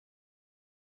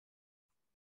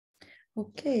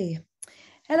Okay.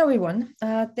 Hello, everyone.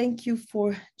 Thank you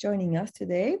for joining us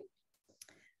today.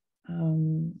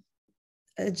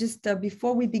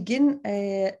 Before we begin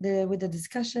with the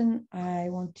discussion, I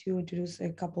want to introduce a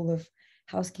couple of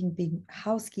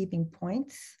housekeeping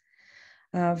points.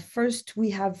 First, we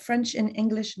have French and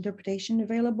English interpretation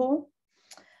available.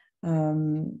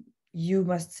 You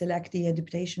must select the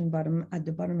interpretation button at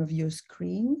the bottom of your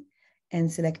screen and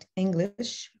select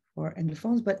English for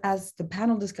Anglophones, but as the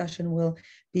panel discussion will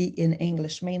be in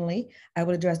English mainly, I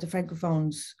will address the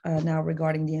Francophones now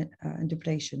regarding the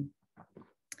interpretation.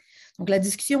 Donc, la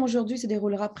discussion aujourd'hui se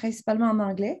déroulera principalement en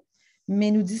anglais,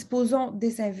 mais nous disposons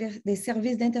des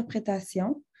services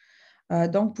d'interprétation.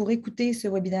 Donc, pour écouter ce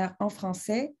webinaire en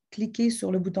français, cliquez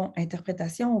sur le bouton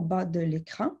Interprétation au bas de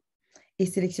l'écran et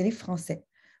sélectionnez Français.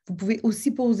 Vous pouvez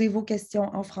aussi poser vos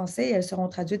questions en français et elles seront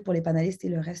traduites pour les panélistes et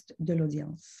le reste de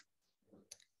l'audience.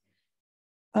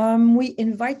 We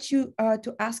invite you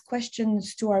to ask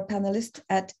questions to our panelists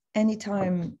at any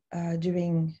time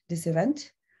during this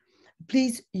event.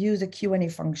 Please use the Q&A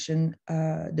function,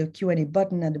 the Q&A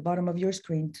button at the bottom of your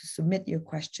screen to submit your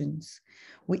questions.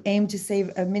 We aim to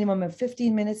save a minimum of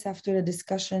 15 minutes after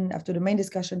the main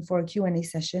discussion for a Q&A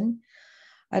session,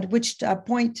 at which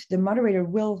point the moderator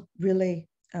will relay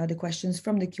the questions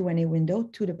from the Q&A window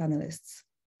to the panelists.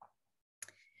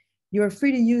 You are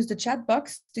free to use the chat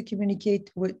box to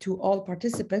communicate to all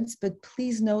participants, but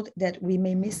please note that we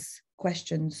may miss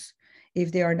questions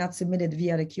if they are not submitted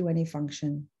via the Q&A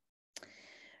function.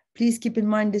 Please keep in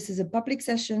mind this is a public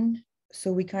session,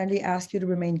 so we kindly ask you to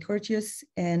remain courteous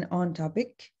and on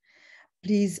topic.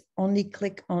 Please only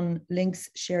click on links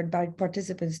shared by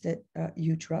participants that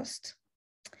you trust.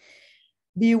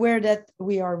 Be aware that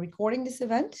we are recording this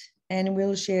event and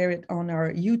we'll share it on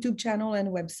our YouTube channel and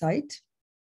website.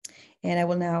 And I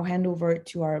will now hand over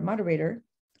to our moderator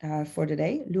for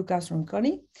today, Lucas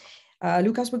Ronconi.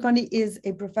 Lucas Ronconi is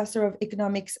a professor of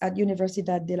economics at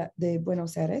Universidad de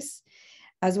Buenos Aires,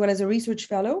 as well as a research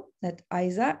fellow at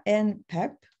ISA and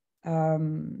PEP.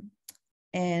 And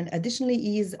additionally,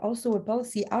 he is also a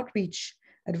policy outreach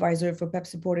advisor for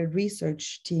PEP-supported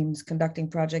research teams conducting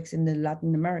projects in the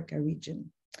Latin America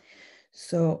region.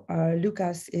 So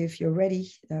Lucas, if you're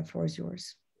ready, the floor is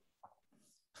yours.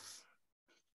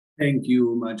 Thank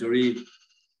you, Marjorie.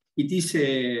 It is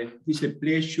a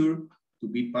pleasure to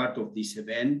be part of this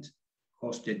event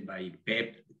hosted by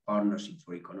PEP, the Partnership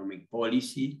for Economic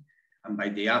Policy, and by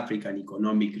the African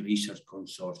Economic Research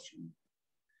Consortium.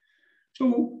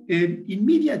 So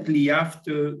immediately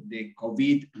after the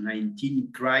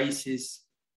COVID-19 crisis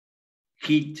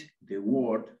hit the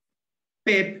world,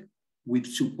 PEP, with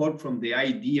support from the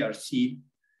IDRC,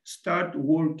 started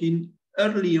working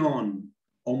early on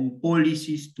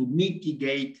policies to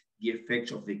mitigate the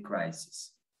effects of the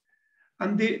crisis.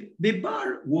 And the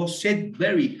bar was set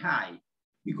very high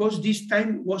because this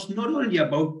time was not only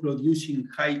about producing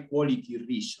high quality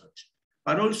research,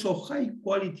 but also high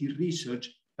quality research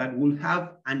that will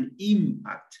have an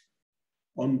impact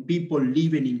on people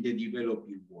living in the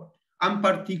developing world, and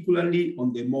particularly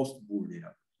on the most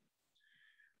vulnerable.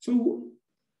 So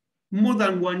more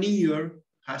than 1 year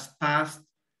has passed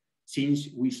since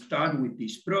we started with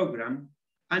this program,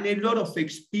 and a lot of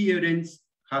experience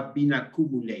have been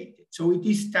accumulated. So it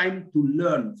is time to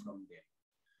learn from them.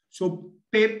 So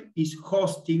PEP is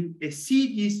hosting a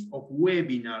series of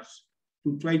webinars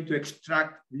to try to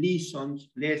extract lessons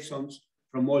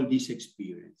from all this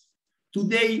experience.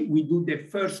 Today, we do the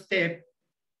first step,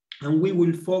 and we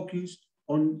will focus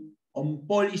on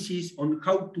policies on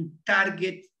how to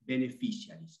target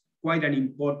beneficiaries. Quite an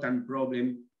important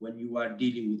problem when you are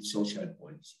dealing with social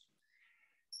policy.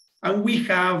 And we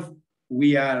have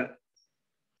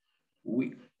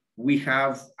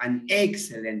an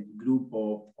excellent group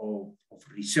of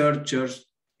researchers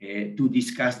to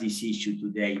discuss this issue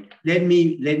today. Let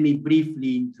me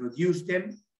briefly introduce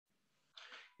them.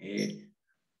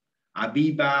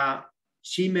 Abeba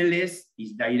Shimeles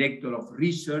is Director of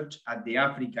Research at the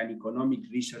African Economic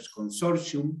Research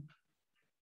Consortium.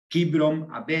 Kibrom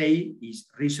Abay is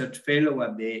Research Fellow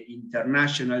at the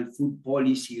International Food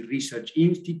Policy Research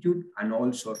Institute and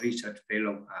also Research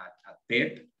Fellow at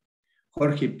PEP.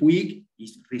 Jorge Puig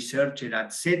is researcher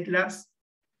at CEDLAS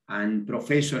and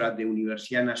professor at the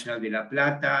Universidad Nacional de La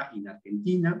Plata in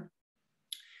Argentina.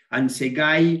 And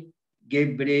Tsegay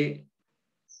Gebrekidan,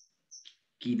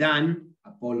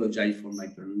 apologize for my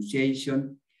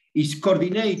pronunciation, is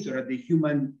coordinator at the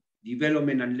Human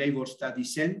Development and Labor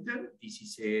Studies Center. This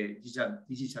is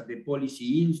at the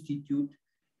Policy Institute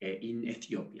in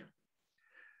Ethiopia.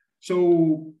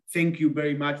 So thank you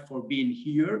very much for being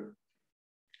here.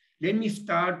 Let me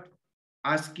start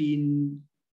asking,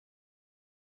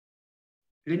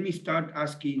 let me start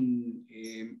asking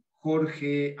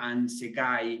Jorge and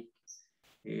Tsegay,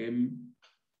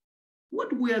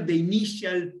 what were the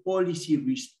initial policy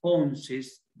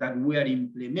responses that were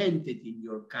implemented in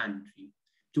your country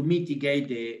to mitigate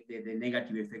the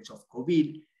negative effects of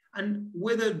COVID, and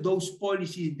whether those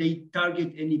policies, they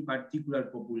target any particular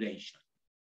population?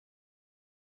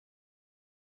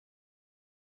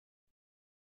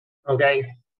 Okay.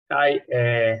 Hi,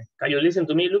 can you listen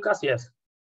to me, Lucas? Yes.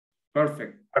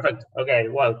 Perfect. Perfect. Okay.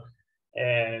 Well,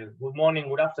 good morning,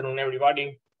 good afternoon,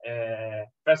 everybody.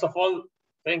 First of all,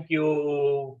 thank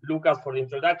you, Lucas, for the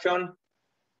introduction.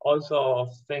 Also,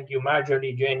 thank you,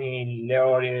 Marjorie, Jenny,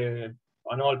 Leo,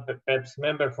 and all PEP's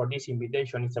members for this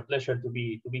invitation. It's a pleasure to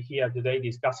be here today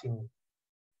discussing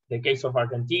the case of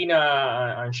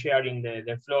Argentina and sharing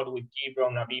the floor with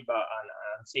Kibrom, Abebe,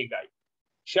 and Tsegay.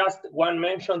 Just one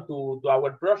mention to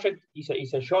our project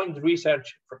is a joint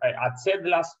research at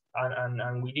CEDLAS,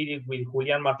 and we did it with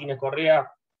Julián Martínez Correa,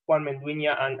 Juan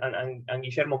Menduña, and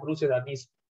Guillermo Cruz, that is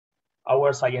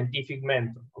our scientific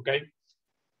mentor. Okay.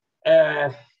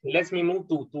 Let me move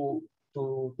to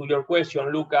your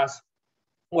question, Lucas.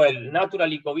 Well,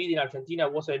 naturally, COVID in Argentina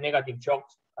was a negative shock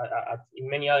in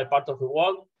many other parts of the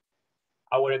world.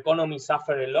 Our economy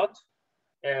suffered a lot.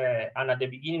 And at the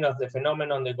beginning of the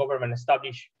phenomenon, the government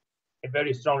established a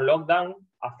very strong lockdown,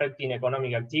 affecting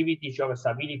economic activity, job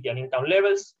stability, and income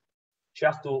levels.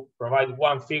 Just to provide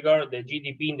one figure, the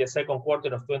GDP in the second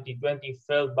quarter of 2020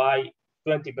 fell by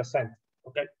 20%.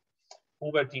 Okay,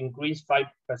 poverty increased 5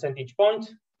 percentage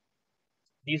points.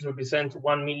 This represents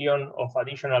 1 million of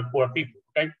additional poor people.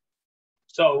 Okay,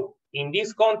 so in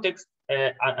this context,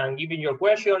 and given your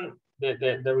question,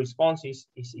 the response is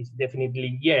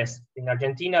definitely yes. In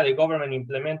Argentina, the government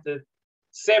implemented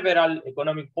several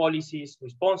economic policies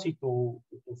responsive to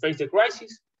face the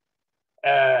crisis,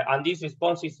 and these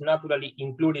responses naturally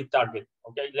included target.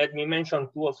 Okay, let me mention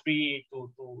 2 or 3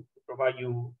 to provide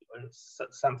you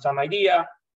some idea.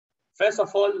 First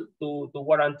of all, to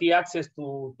guarantee access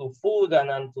to food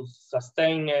and to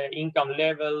sustain income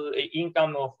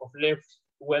of less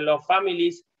well-off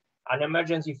families, an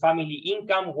emergency family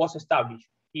income was established.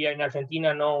 Here in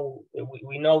Argentina,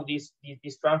 we know this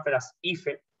transfer as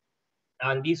IFE,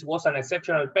 and this was an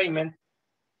exceptional payment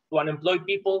to unemployed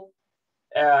people,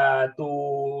 to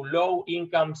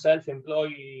low-income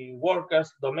self-employed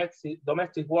workers,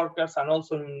 domestic workers, and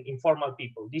also informal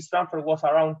people. This transfer was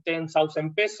around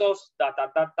 10,000 pesos, that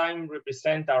at that time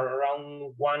represent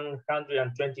around $120.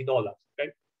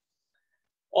 Okay.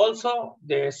 Also,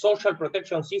 the social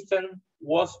protection system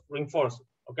was reinforced.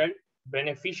 Okay,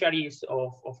 beneficiaries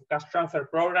of cash transfer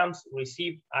programs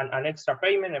received an extra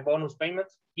payment, a bonus payment.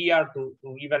 Here, to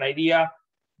give an idea,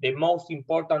 the most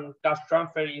important cash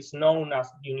transfer is known as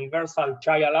Universal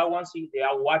Child Allowance, the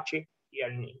AUH, here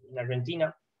in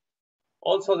Argentina.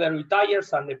 Also, the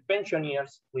retirees and the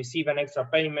pensioners receive an extra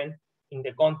payment in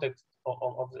the context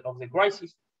of the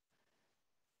crisis.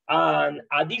 And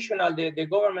additional, the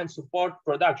government support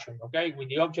production, okay, with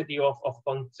the objective of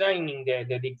containing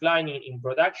the decline in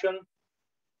production.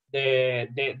 The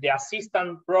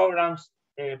assistance programs,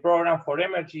 program for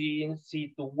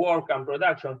emergency to work and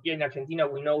production. Here in Argentina,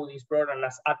 we know this program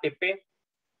as ATP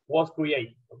was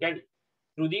created, okay?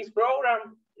 Through this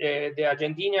program, the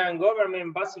Argentinian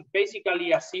government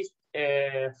basically assists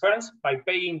firms by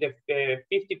paying the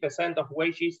 50% of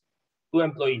wages to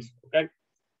employees, okay?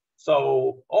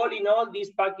 So all in all,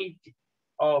 this package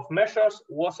of measures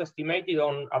was estimated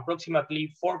on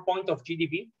approximately 4 points of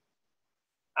GDP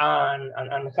and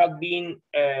had been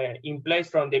in place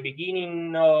from the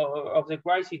beginning of the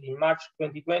crisis in March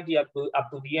 2020 up to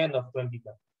the end of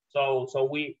 2020. So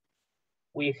we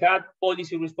had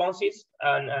policy responses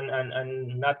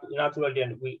and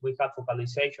naturally we had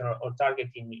focalization or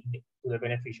targeting to the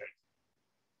beneficiaries.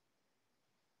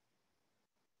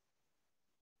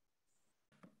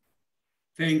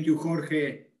 Thank you,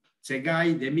 Jorge.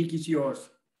 Tsegay, the mic is yours.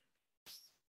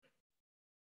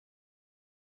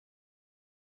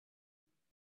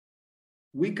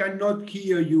 We cannot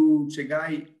hear you,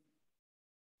 Tsegay.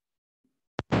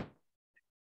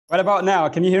 What about now?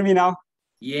 Can you hear me now?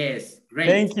 Yes, great.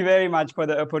 Thank you very much for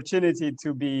the opportunity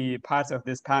to be part of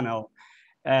this panel.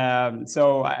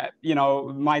 You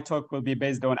know, my talk will be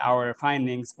based on our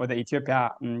findings for the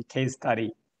Ethiopia case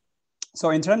study.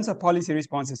 So in terms of policy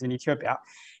responses in Ethiopia,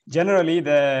 generally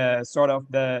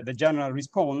the general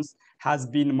response has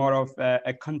been more of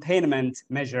a containment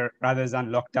measure rather than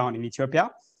lockdown in Ethiopia,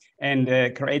 and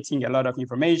creating a lot of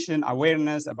information,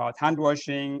 awareness about hand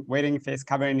washing, wearing face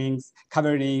coverings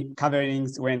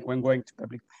when going to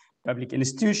public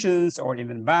institutions or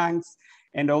even banks,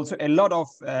 and also a lot of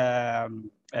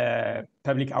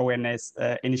public awareness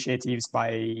initiatives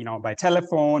by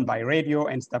telephone, by radio,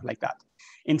 and stuff like that.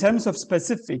 In terms of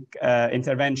specific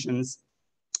interventions,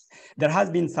 there has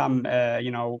been some,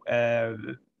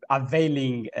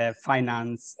 availing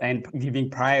finance and giving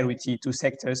priority to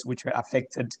sectors which were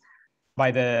affected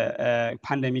by the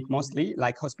pandemic mostly,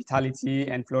 like hospitality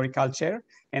and floriculture.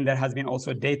 And there has been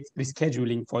also date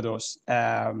rescheduling for those.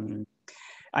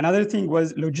 Another thing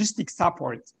was logistic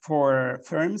support for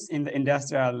firms in the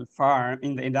industrial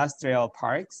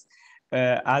parks,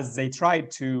 as they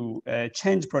tried to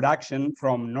change production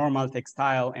from normal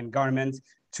textile and garments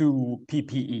to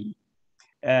PPE.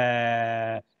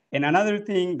 And another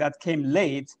thing that came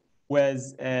late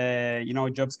was,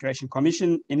 Jobs Creation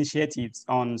Commission initiatives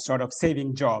on sort of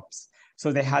saving jobs.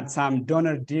 So they had some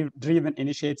donor-driven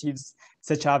initiatives,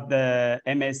 such as the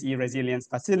MSE Resilience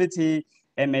Facility,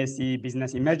 MSE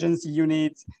Business Emergency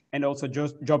Unit, and also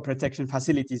job protection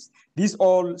facilities. These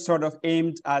all sort of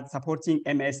aimed at supporting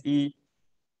MSE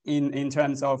in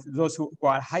terms of those who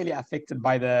are highly affected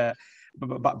by the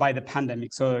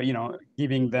pandemic. So,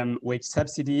 giving them wage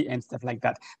subsidy and stuff like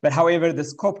that. But however, the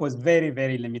scope was very,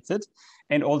 very limited.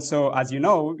 And also, as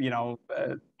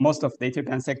most of the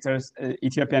Ethiopian sectors,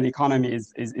 Ethiopian economy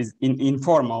is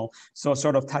informal. So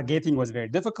sort of targeting was very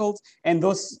difficult. And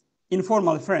those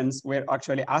informal firms were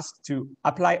actually asked to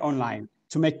apply online,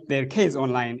 to make their case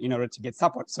online in order to get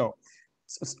support. So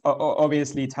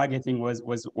obviously targeting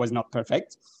was not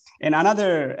perfect. And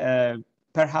another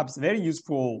perhaps very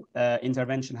useful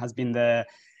intervention has been the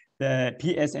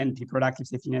PSNP, Productive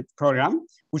Safety Net Program,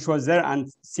 which was there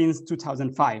since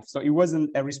 2005. So it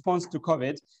wasn't a response to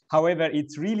COVID. However,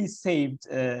 it really saved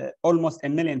almost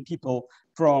 1 million people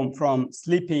from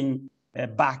slipping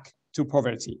back to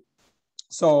poverty.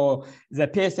 So the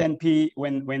PSNP,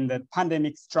 when the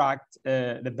pandemic struck,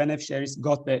 the beneficiaries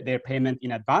got their payment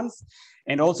in advance.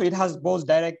 And also it has both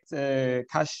direct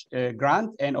cash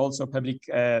grant and also public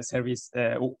service,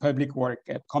 public work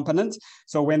component.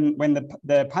 So when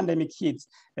the pandemic hit,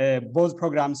 both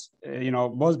programs,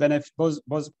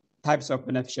 both types of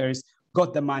beneficiaries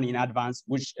got the money in advance,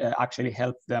 which actually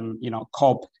helped them,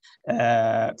 cope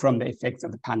from the effects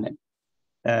of the pandemic.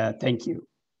 Thank you.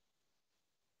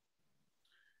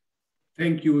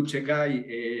 Thank you,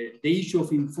 Tsegay. The issue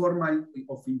of informality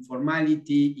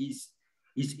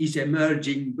is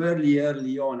emerging very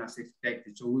early on as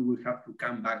expected, so we will have to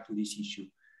come back to this issue.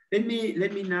 Let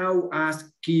me now ask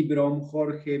Kibrom,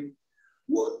 Jorge,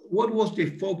 what was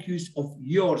the focus of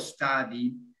your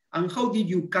study, and how did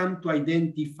you come to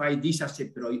identify this as a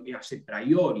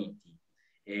priority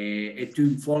to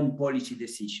inform policy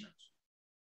decisions?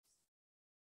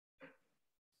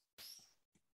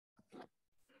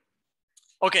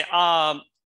 Okay,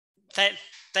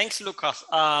 thanks, Lucas.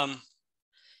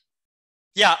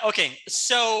 Yeah, okay,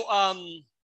 so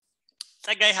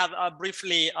Tsegay have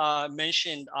briefly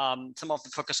mentioned some of the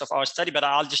focus of our study, but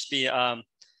I'll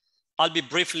be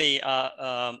briefly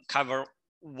cover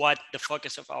what the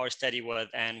focus of our study was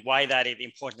and why that is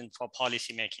important for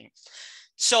policy making.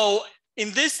 So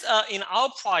in this, in our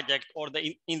project, or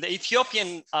in the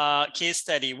Ethiopian case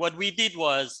study, what we did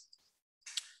was,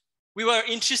 we were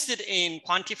interested in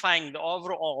quantifying the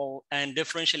overall and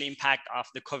differential impact of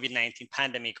the COVID-19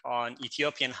 pandemic on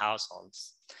Ethiopian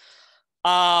households.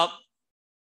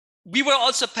 We were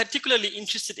also particularly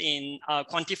interested in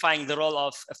quantifying the role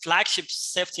of a flagship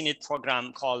safety net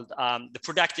program called the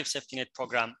Productive Safety Net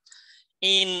Program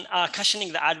in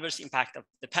cushioning the adverse impact of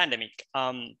the pandemic.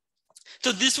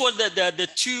 So these were the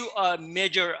two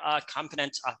major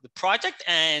components of the project,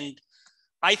 and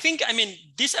I think,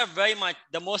 these are very much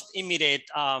the most immediate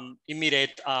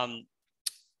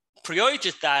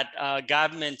priorities that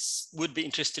governments would be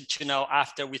interested to know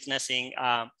after witnessing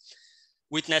a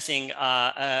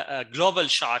global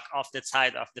shock of the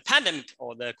side of the pandemic,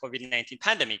 or the COVID-19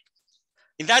 pandemic.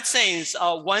 In that sense,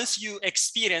 once you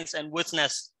experience and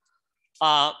witness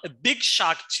a big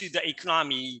shock to the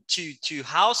economy, to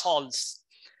households,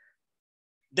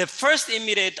 the first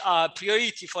immediate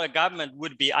priority for a government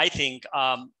would be, I think,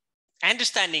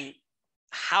 understanding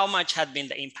how much had been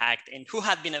the impact and who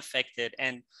had been affected,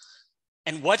 and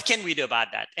what can we do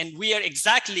about that? And we are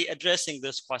exactly addressing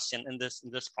this question in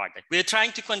this project. We're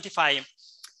trying to quantify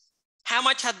how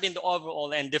much had been the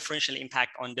overall and differential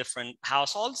impact on different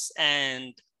households,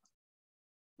 and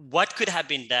what could have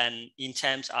been done in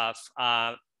terms of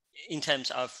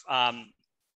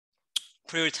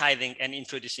prioritizing and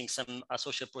introducing some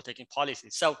social protecting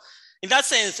policies. So in that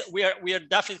sense, we are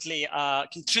definitely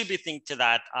contributing to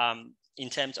that in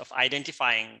terms of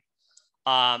identifying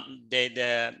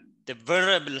the the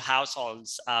vulnerable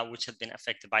households which have been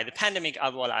affected by the pandemic,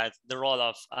 as well as the role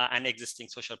of an existing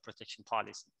social protection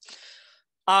policy.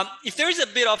 If there is a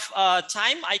bit of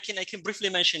time, I can briefly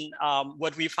mention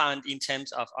what we found in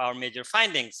terms of our major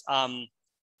findings.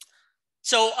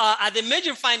 So at the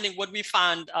major finding, what we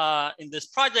found in this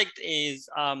project is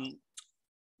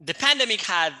the pandemic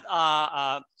had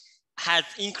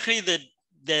increased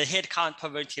the headcount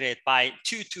poverty rate by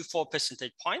 2 to 4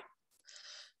 percentage points.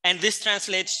 And this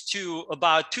translates to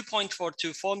about 2.4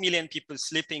 to 4 million people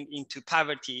slipping into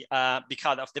poverty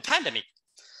because of the pandemic.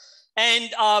 And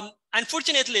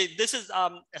unfortunately, this is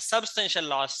a substantial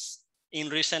loss in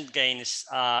recent gains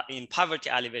in poverty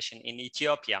alleviation in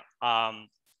Ethiopia. And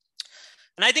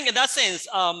I think in that sense,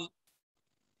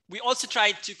 we also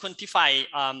tried to quantify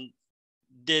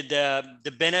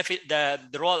the benefit,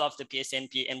 the role of the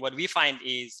PSNP. And what we find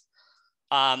is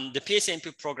the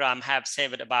PSNP program have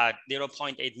saved about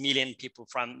 0.8 million people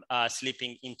from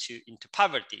slipping into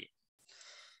poverty.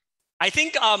 I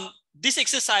think this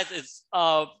exercise is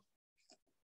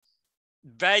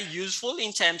very useful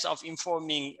in terms of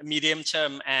informing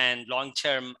medium-term and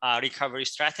long-term recovery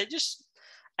strategies.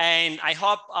 And I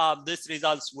hope these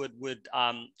results would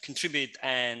contribute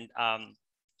and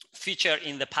feature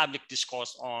in the public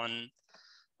discourse on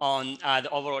the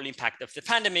overall impact of the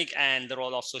pandemic and the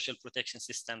role of social protection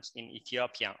systems in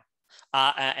Ethiopia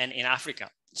and in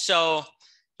Africa. So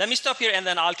let me stop here and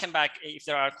then I'll come back if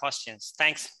there are questions.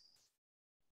 Thanks.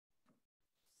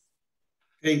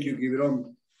 Thank you,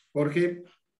 Kibrom. Jorge?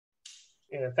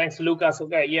 Thanks, Lucas.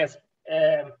 Okay, yes.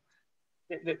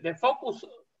 The focus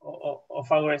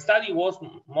of our study was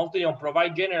mostly on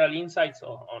provide general insights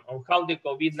on how the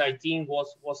COVID-19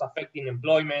 was affecting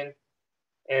employment,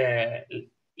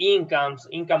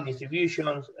 income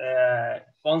distributions,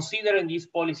 considering this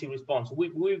policy response. We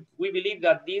believe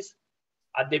that this,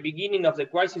 at the beginning of the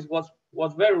crisis,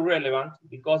 was very relevant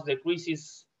because the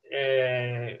crisis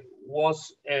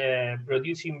was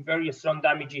producing very strong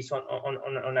damages on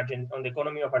the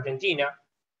economy of Argentina,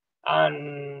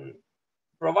 and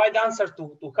provide answers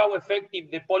to how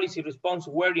effective the policy response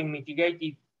were in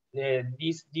mitigating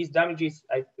these damages.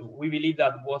 We believe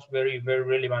that was very, very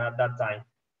relevant at that time.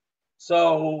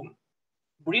 So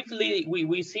briefly,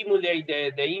 we simulate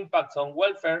the impacts on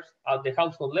welfare at the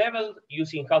household level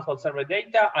using household survey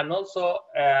data, and also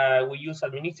we use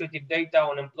administrative data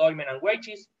on employment and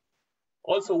wages.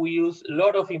 Also, we use a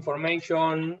lot of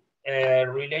information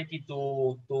related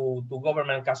to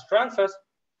government cash transfers.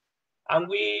 And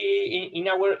we, in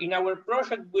our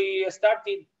project, we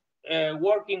started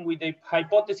working with the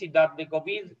hypothesis that the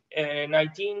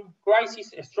COVID-19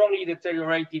 crisis strongly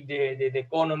deteriorated the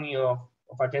economy of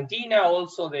Argentina,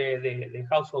 also the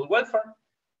household welfare.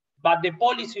 But the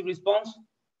policy response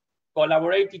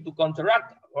collaborated to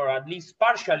counteract, or at least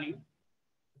partially,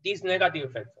 these negative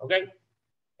effects, okay?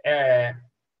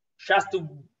 Just to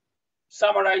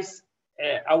summarize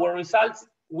our results,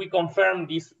 we confirm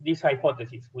this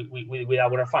hypothesis with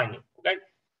our finding, okay?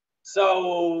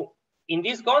 So in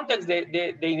this context,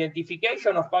 the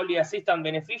identification of public assistance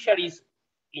beneficiaries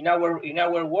in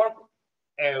our work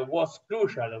was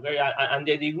crucial, okay? And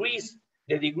the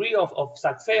degree of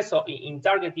success in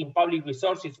targeting public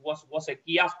resources was a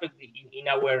key aspect in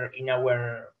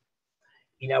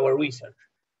our research.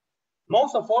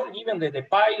 Most of all, given the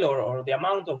pile or the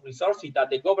amount of resources that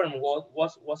the government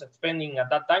was expending at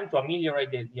that time to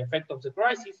ameliorate the effect of the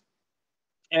crisis.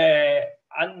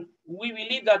 And we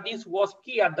believe that this was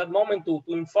key at that moment to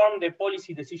inform the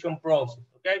policy decision process,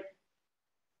 okay?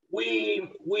 We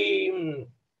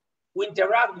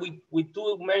interact with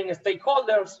two main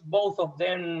stakeholders. Both of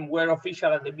them were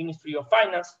official at the Ministry of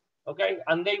Finance, okay?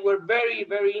 And they were very,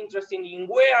 very interested in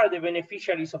where the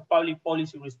beneficiaries of public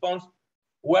policy response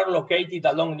were located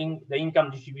along the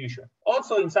income distribution.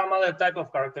 Also in some other type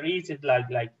of characteristics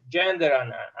like gender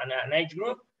and age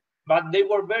group, but they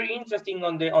were very interesting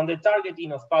on the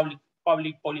targeting of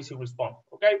public policy response,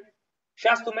 okay?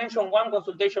 Just to mention one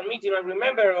consultation meeting, I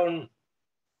remember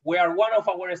where one of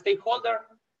our stakeholders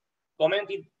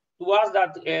commented to us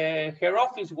that her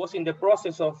office was in the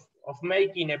process of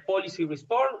making a policy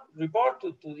report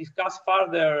to discuss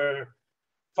further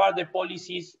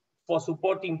policies for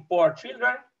supporting poor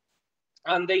children,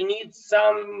 and they need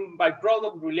some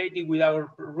byproduct related with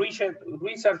our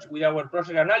research with our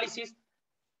project analysis,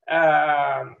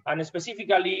 and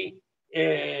specifically,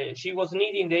 she was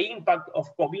needing the impact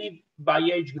of COVID by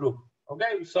age group.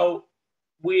 Okay, so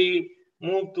we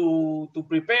moved to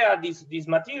prepare this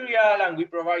material, and we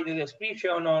provided a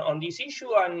description on this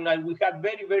issue, and we had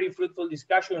very, very fruitful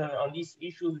discussion on these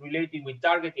issues related with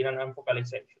targeting and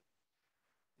focalization.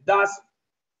 Thus,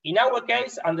 In our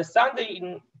case,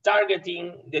 understanding,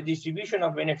 targeting the distribution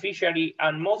of beneficiary,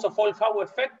 and most of all, how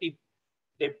effective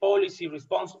the policy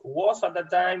response was at the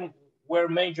time were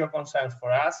major concerns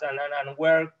for us and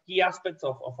were key aspects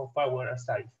of our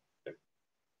studies.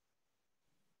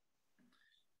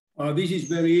 This is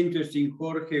very interesting,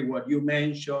 Jorge, what you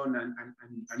mentioned,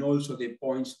 and also the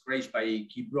points raised by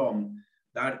Kibrom,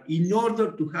 that in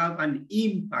order to have an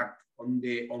impact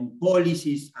on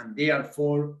policies and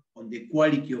therefore on the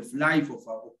quality of life of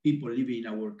people living in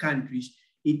our countries,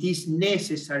 it is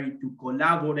necessary to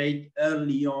collaborate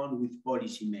early on with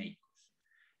policymakers.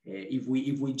 If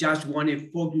we just want to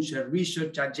focus a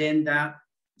research agenda,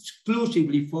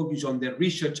 exclusively focus on the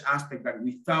research aspect, but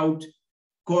without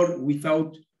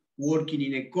working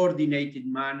in a coordinated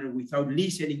manner, without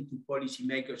listening to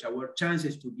policymakers, our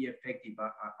chances to be effective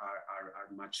are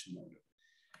much smaller.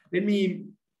 Let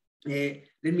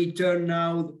me turn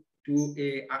now to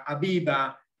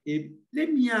Abebe.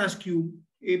 Let me ask you,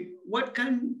 what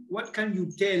can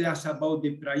you tell us about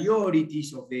the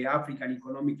priorities of the African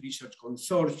Economic Research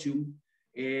Consortium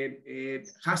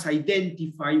has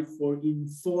identified for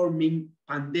informing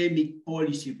pandemic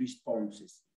policy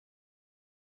responses?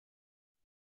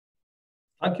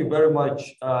 Thank you very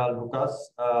much,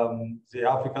 Lucas. The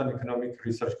African Economic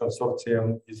Research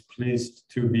Consortium is pleased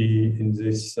to be in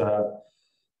this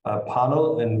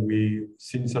panel, and we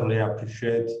sincerely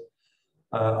appreciate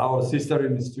our sister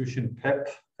institution, PEP,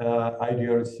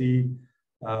 IDRC,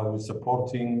 who's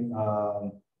supporting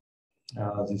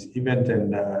this event,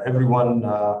 and everyone,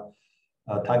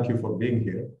 thank you for being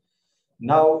here.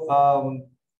 Now,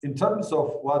 in terms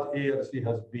of what AERC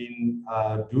has been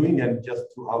doing, and just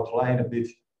to outline a bit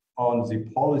on the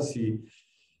policy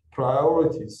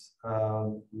priorities,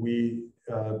 we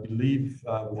believe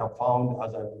we have found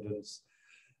as evidence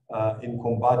in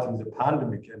combating the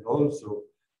pandemic and also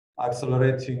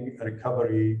accelerating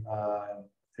recovery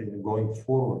going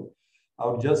forward. I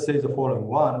would just say the following.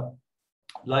 One,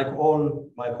 like all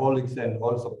my colleagues and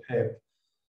also PEP,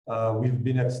 we've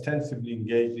been extensively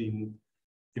engaged in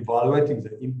evaluating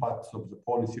the impacts of the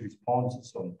policy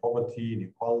responses on poverty,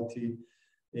 inequality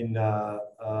in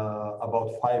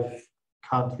about 5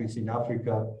 countries in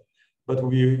Africa. But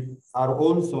we are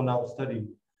also now studying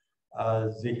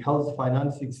the health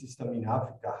financing system in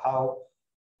Africa, how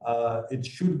it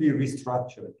should be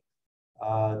restructured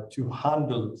to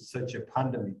handle such a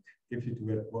pandemic if it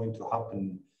were going to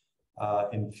happen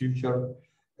in future.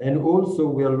 And also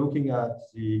we are looking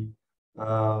at the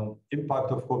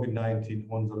impact of COVID-19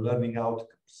 on the learning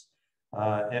outcomes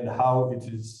and how it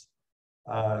is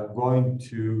going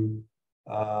to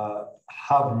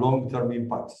have long-term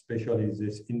impact, especially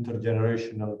this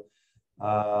intergenerational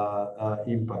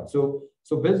impact.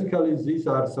 So basically, these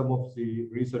are some of the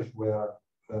research we are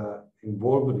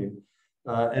involved in.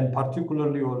 And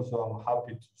particularly also, I'm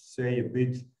happy to say a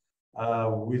bit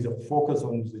with a focus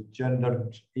on the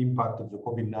gendered impact of the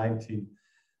COVID-19,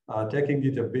 taking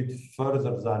it a bit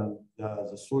further than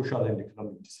the social and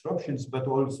economic disruptions, but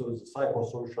also the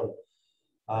psychosocial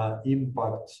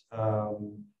impact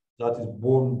that is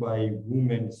borne by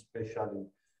women, especially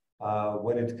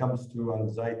when it comes to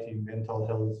anxiety, mental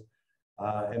health,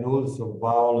 and also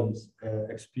violence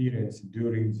experience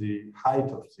during the height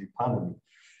of the pandemic.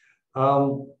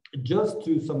 Just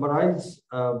to summarize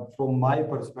from my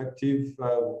perspective,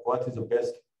 what is the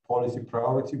best policy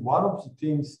priority? One of the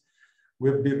things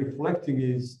we've been reflecting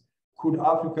is, could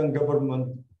African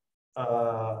government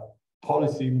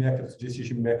policy makers,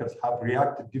 decision makers have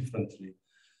reacted differently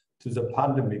to the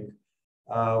pandemic?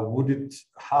 Would it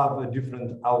have a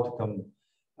different outcome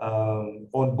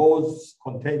on both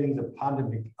containing the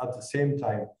pandemic at the same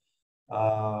time,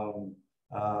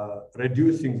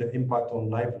 reducing the impact on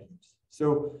livelihoods?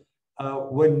 So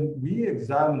when we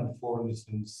examine, for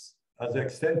instance, the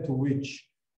extent to which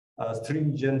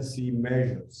stringency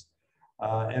measures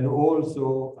and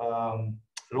also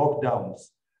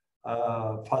lockdowns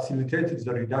facilitated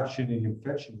the reduction in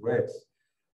infection rates,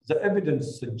 the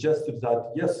evidence suggested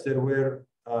that yes, there were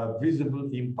visible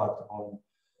impact on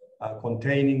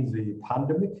containing the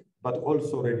pandemic, but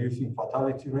also reducing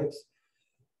fatality rates.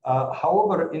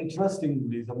 However,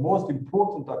 interestingly, the most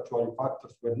important actually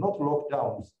factors were not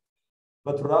lockdowns,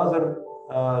 but rather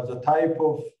the type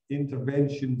of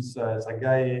interventions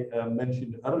Tsegay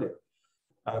mentioned earlier.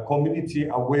 Community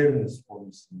awareness, for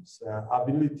instance,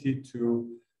 ability to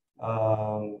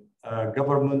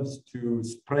governments to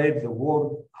spread the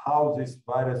word how this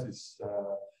virus is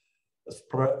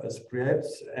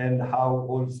spreads and how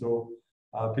also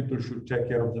people should take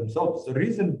care of themselves. The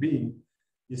reason being,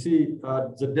 you see,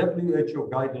 the WHO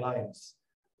guidelines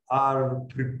are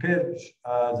prepared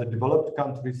the developed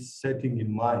countries setting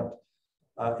in mind.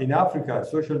 In Africa,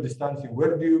 social distancing,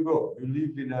 where do you go? You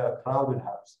live in a crowded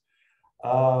house.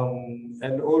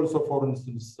 And also, for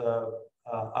instance,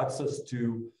 access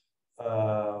to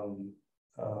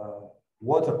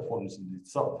water, for instance,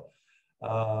 itself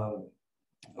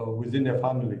within a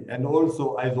family, and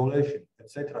also isolation,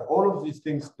 etc. All of these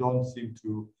things don't seem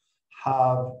to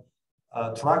have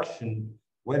traction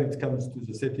when it comes to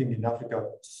the setting in Africa.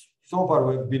 So far,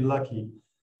 we've been lucky.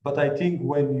 But I think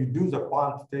when you do the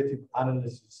quantitative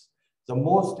analysis, the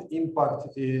most impact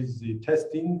is the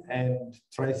testing and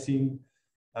tracing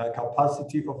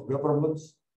capacity of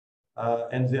governments.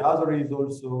 And the other is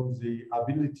also the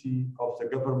ability of the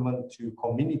government to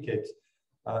communicate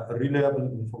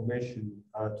reliable information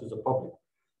to the public.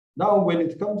 Now, when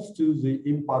it comes to the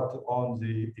impact on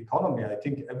the economy, I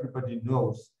think everybody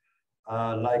knows,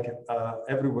 like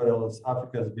everywhere else,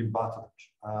 Africa has been battered.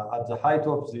 At the height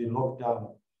of the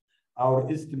lockdown, our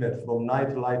estimate from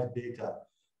nightlight data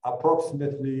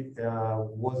approximately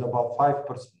was about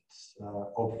 5%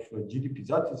 of GDP.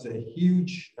 That is a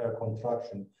huge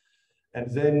contraction. And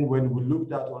then when we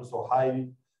looked at also high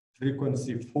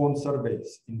frequency phone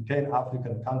surveys in 10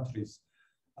 African countries,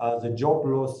 the job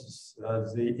losses,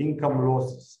 the income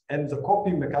losses, and the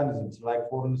coping mechanisms, like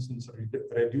for instance,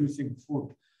 reducing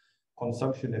food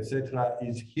consumption, etc.,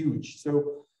 is huge.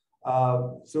 So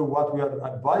what we are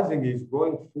advising is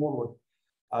going forward,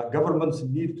 governments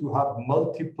need to have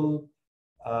multiple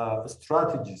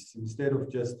strategies instead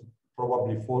of just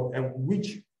probably four, and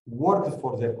which works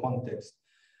for their context,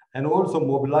 and also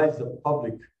mobilize the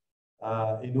public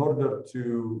in order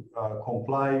to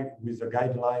comply with the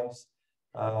guidelines.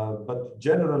 But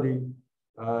generally,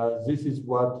 this is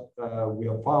what we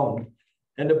have found.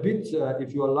 And a bit,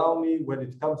 if you allow me, when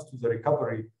it comes to the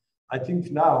recovery, I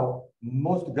think now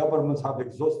most governments have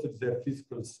exhausted their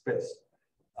fiscal space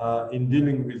in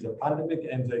dealing with the pandemic,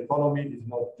 and the economy is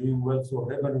not doing well, so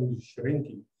revenue is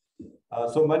shrinking.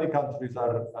 So many countries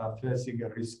are facing a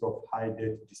risk of high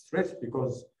debt distress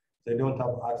because they don't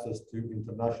have access to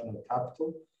international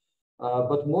capital.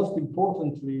 But most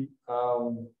importantly,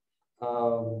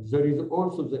 there is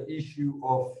also the issue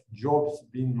of jobs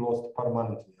being lost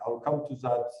permanently. I'll come to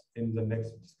that in the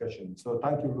next discussion. So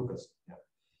thank you, Lucas. Yeah.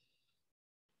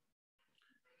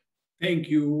 Thank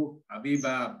you,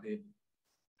 Abiba.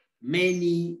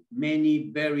 Many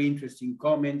very interesting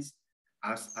comments.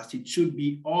 As it should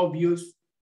be obvious,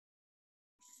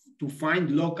 to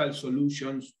find local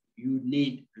solutions, you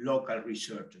need local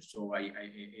researchers. So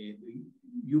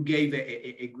you gave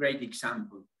a great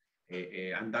example,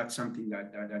 and that's something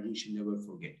that we should never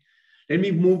forget. Let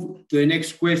me move to the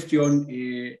next question,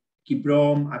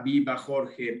 Kibrom, Abiba,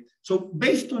 Jorge. So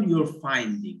based on your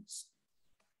findings,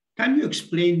 can you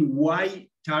explain why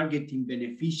targeting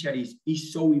beneficiaries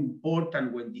is so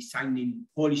important when designing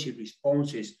policy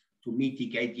responses to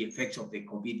mitigate the effects of the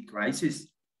COVID crisis?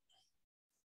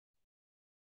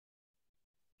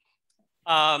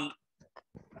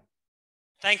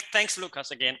 Thanks,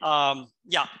 Lucas, again.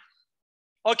 Yeah.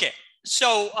 Okay.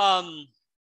 So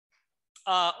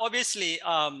obviously,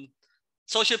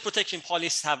 social protection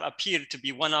policies have appeared to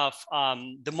be one of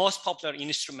the most popular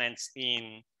instruments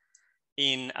in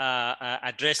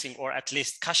addressing, or at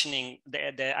least cushioning,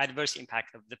 the adverse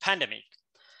impact of the pandemic.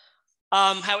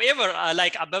 However,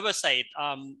 like Abebe said,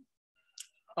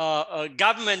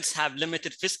 governments have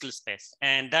limited fiscal space,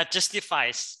 and that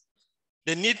justifies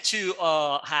the need to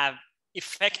have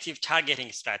effective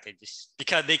targeting strategies,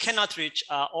 because they cannot reach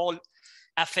all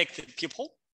affected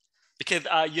people. Because,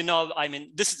 you know, I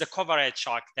mean, this is a coverage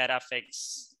shock that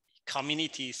affects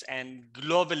communities and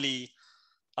globally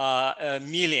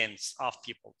millions of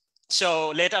people. So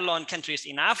let alone countries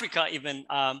in Africa, even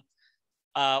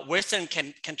Western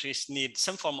countries need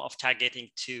some form of targeting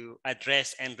to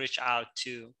address and reach out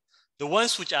to the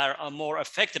ones which are more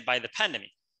affected by the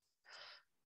pandemic.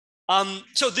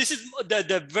 So this is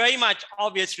the very much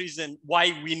obvious reason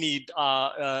why we need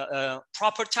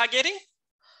proper targeting.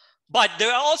 But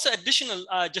there are also additional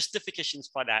justifications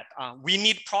for that. We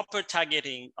need proper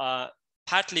targeting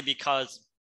partly because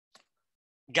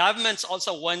governments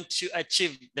also want to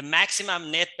achieve the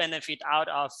maximum net benefit out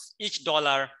of each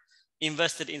dollar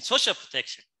invested in social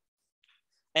protection.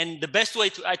 And the best way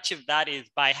to achieve that is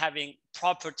by having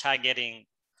proper targeting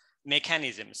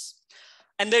mechanisms.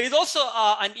 And there is also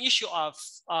an issue of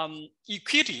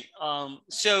equity.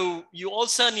 So you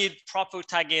also need proper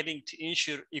targeting to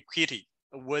ensure equity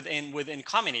within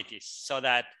communities, so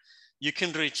that you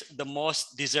can reach the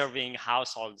most deserving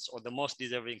households or the most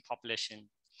deserving population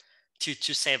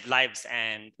to save lives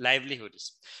and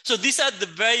livelihoods. So these are the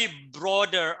very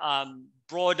broader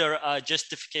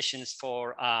justifications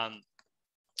for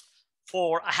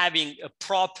having a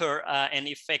proper and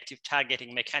effective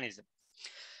targeting mechanism.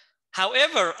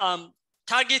 However,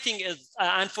 targeting is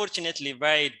unfortunately a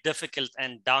very difficult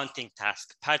and daunting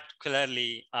task,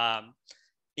 particularly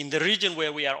in the region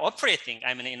where we are operating.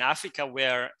 I mean, in Africa,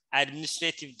 where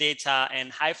administrative data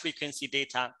and high frequency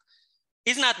data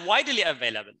is not widely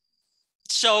available.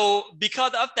 So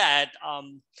because of that,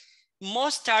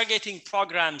 most targeting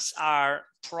programs are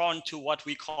prone to what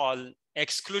we call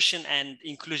exclusion and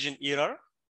inclusion error.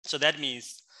 So that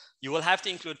means you will have to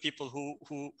include people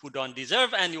who don't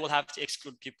deserve, and you will have to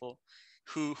exclude people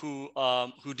who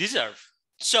deserve.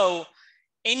 So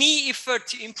any effort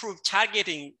to improve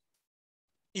targeting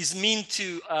is meant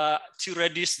to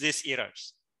reduce these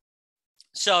errors.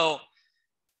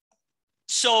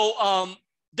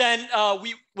 Then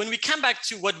when we come back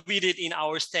to what we did in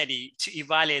our study to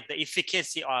evaluate the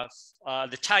efficacy of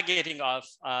the targeting of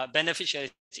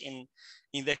beneficiaries in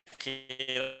the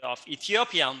case of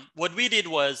Ethiopia, what we did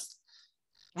was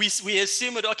we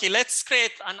assumed, okay, let's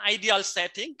create an ideal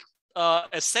setting,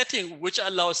 a setting which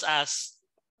allows us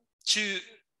to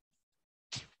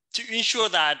ensure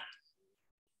that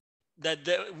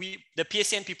the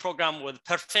PSNP program was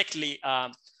perfectly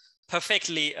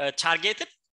targeted,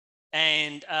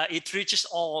 and it reaches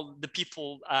all the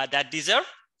people that deserve,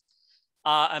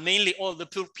 mainly all the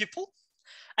poor people.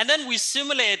 And then we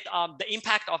simulate the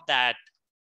impact of that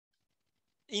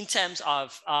in terms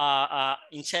of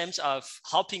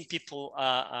helping people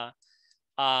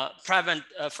prevent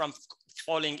from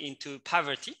falling into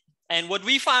poverty. And what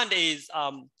we found is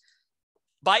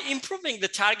by improving the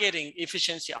targeting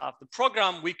efficiency of the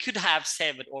program, we could have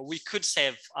saved, or we could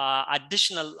save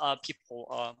additional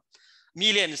people,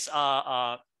 millions,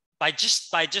 by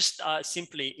just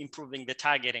simply improving the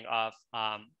targeting of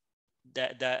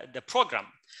the program.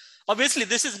 Obviously,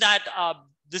 this is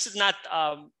not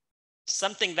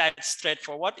something that's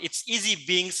straightforward. It's easy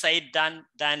being said than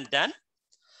done.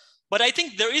 But I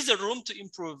think there is a room to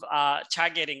improve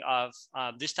targeting of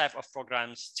this type of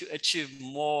programs to achieve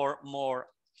more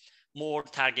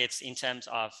targets in terms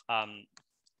of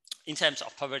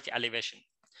poverty alleviation.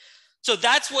 So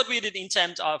that's what we did in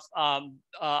terms of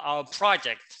our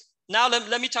project. Now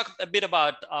let me talk a bit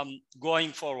about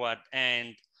going forward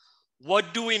and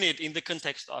what do we need in the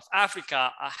context of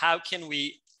Africa. How can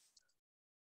we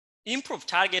improve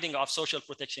targeting of social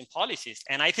protection policies?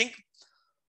 And I think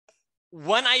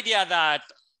one idea that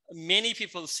many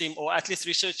people seem, or at least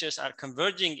researchers are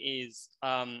converging, is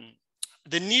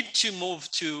the need to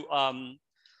move to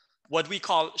what we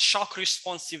call shock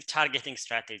responsive targeting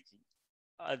strategy.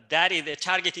 That is a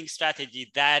targeting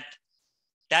strategy that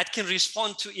can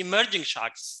respond to emerging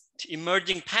shocks, to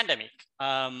emerging pandemic.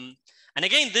 And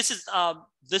again, this is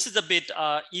a bit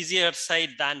easier said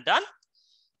than done,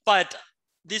 but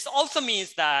this also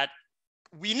means that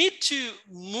we need to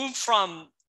move from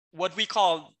what we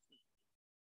call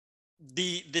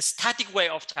the static way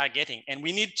of targeting, and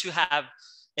we need to have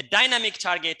a dynamic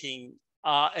targeting,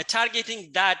 a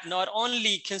targeting that not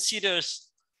only considers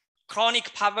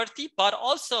chronic poverty, but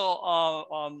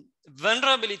also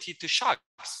vulnerability to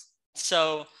shocks.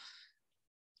 So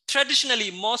traditionally,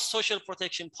 most social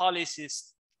protection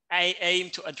policies aim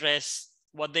to address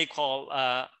what they call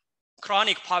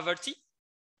chronic poverty,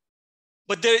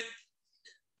 but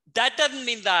that doesn't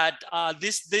mean that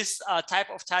this type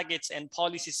of targets and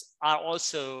policies are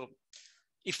also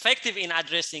effective in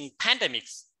addressing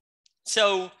pandemics.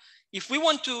 So if we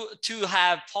want to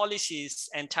have policies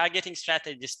and targeting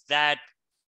strategies that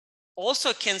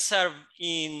also can serve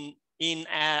in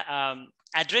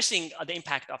addressing the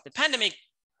impact of the pandemic,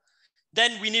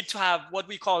 then we need to have what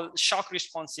we call shock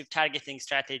responsive targeting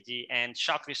strategy and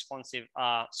shock responsive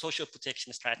social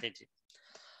protection strategy.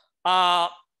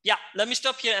 Yeah, let me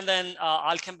stop here and then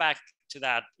I'll come back to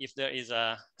that if there is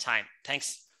a time.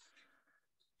 Thanks.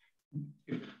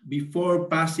 Before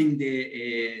passing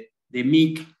the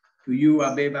mic to you,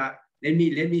 Abebe,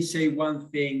 let me say one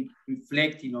thing,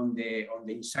 reflecting on the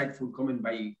insightful comment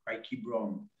by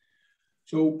Kibrom.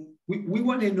 So we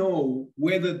want to know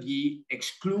whether the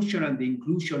exclusion and the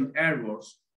inclusion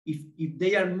errors, if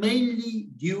they are mainly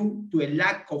due to a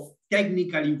lack of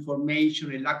technical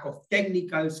information, a lack of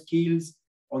technical skills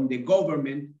on the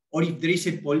government, or if there is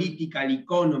a political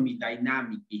economy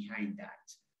dynamic behind that,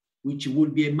 which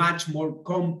would be a much more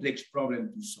complex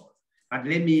problem to solve. But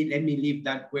let me leave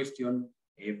that question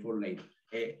for later.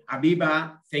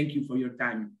 Abebe, thank you for your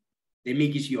time. The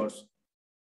mic is yours.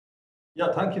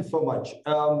 Yeah, thank you so much.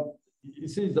 you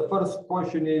see, the first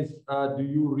question is, do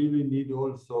you really need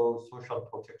also social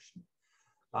protection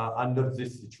under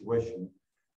this situation?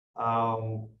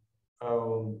 And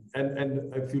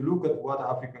if you look at what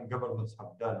African governments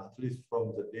have done, at least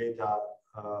from the data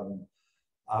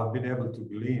I've been able to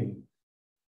glean,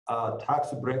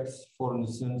 tax breaks, for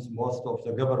instance, most of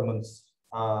the governments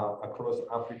across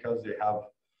Africa, they have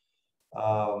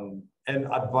and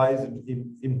advise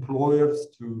employers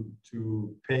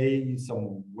to pay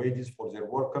some wages for their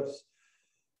workers,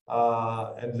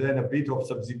 and then a bit of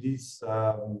subsidies,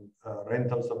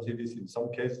 rental subsidies in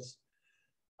some cases.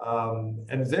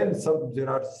 And then there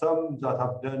are some that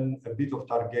have done a bit of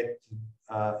target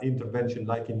intervention,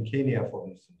 like in Kenya, for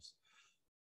instance.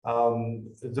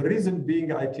 The reason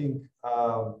being, I think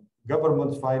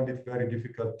governments find it very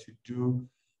difficult to do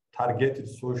targeted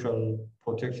social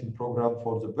protection program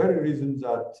for the very reasons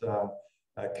that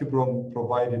Kibrom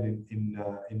provided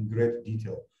in great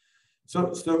detail.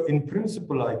 So in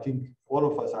principle, I think all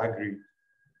of us agree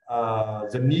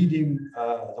the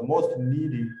most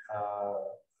needy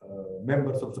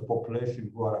members of the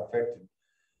population who are affected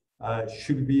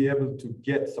should be able to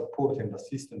get support and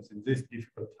assistance in these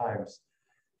difficult times.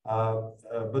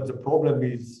 But the problem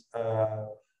is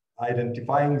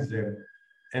identifying them,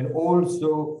 and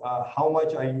also how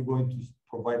much are you going to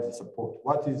provide the support?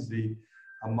 What is the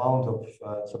amount of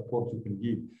support you can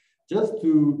give? Just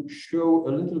to show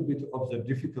a little bit of the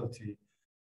difficulty,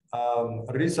 a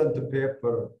recent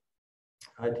paper,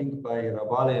 I think by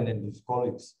Rabalen and his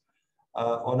colleagues,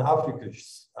 on Africa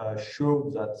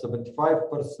showed that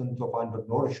 75% of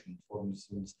undernourishment, for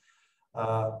instance,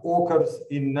 occurs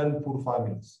in non-poor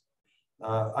families.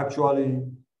 Actually,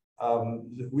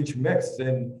 which makes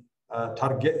then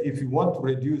target, if you want to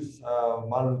reduce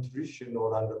malnutrition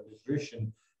or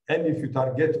undernutrition, and if you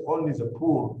target only the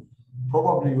poor,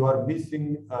 probably you are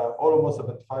missing almost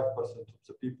 75% of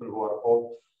the people who are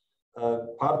old.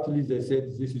 Partly they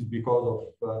said this is because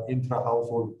of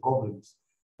intra-household problems,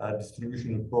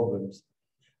 distributional problems.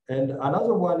 And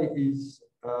another one is,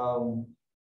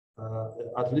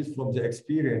 at least from the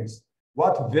experience,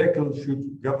 what vehicles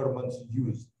should governments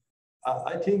use?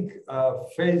 I think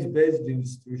faith-based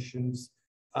institutions,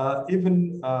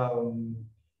 even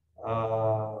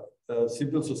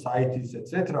civil societies,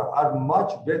 etc., are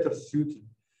much better suited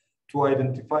to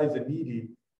identify the needy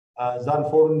than,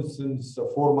 for instance,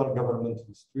 formal government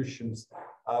institutions.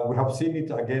 We have seen it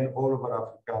again all over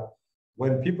Africa.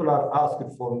 When people are asked,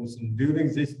 for instance,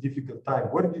 during this difficult time,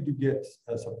 where did you get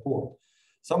support?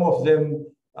 Some of them,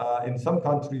 in some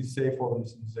countries, say, for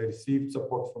instance, they received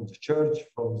support from the church,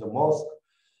 from the mosque,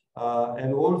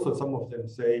 and also some of them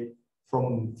say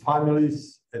from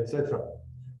families, etc.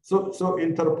 So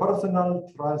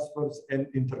interpersonal transfers and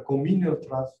intercommunal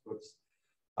transfers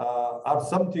are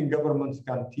something governments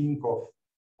can think of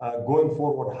going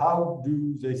forward. How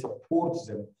do they support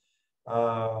them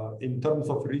in terms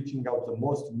of reaching out the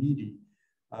most needy,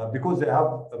 because they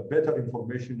have better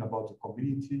information about the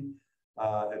community,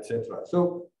 etc.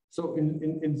 So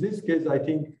in this case, I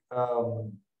think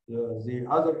the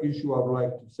other issue I would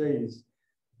like to say is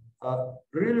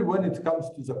really when it comes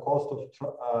to the cost of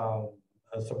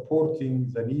supporting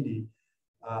the needy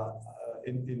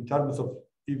in terms of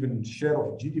even share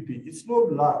of GDP, it's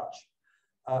not large.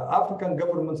 African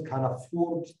governments can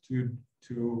afford to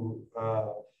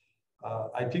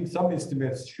I think some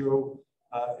estimates show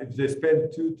if they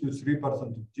spend 2 to 3%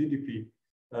 of GDP,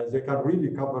 they can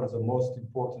really cover the most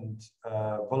important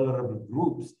vulnerable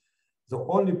groups. The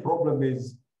only problem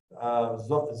is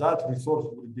that resource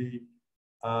will be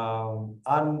the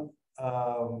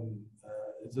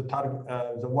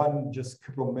one just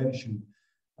Kibrom mentioned,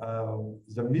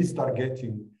 the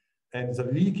mistargeting and the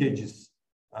leakages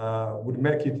would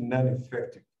make it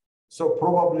non-effective. So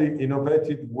probably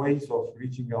innovative ways of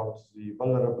reaching out to the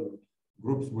vulnerable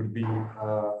groups will be,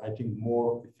 I think,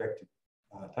 more effective.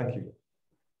 Thank you.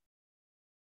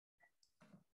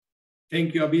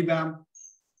 Thank you, Abiba.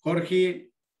 Jorge,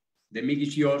 the mic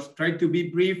is yours. Try to be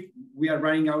brief. We are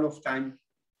running out of time.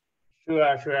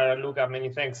 Sure, Luca, many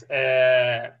thanks.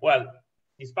 Well,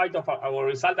 despite of our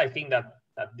result, I think that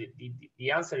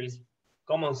the answer is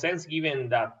common sense, given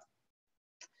that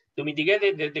to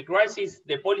mitigate the crisis,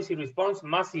 the policy response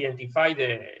must identify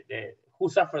who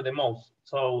suffer the most.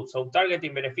 So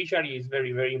targeting beneficiaries is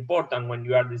very, very important when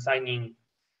you are designing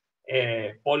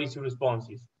policy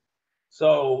responses.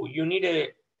 So you need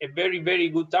a very, very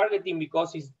good targeting,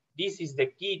 because this is the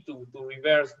key to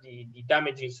reverse the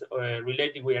damages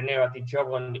related with a negative shock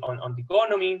on the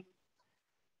economy.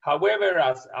 However,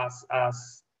 as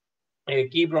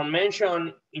Kibrom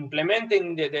mentioned,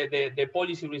 implementing the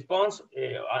policy response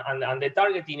and the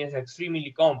targeting is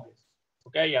extremely complex,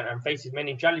 okay, and faces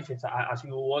many challenges. As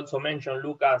you also mentioned,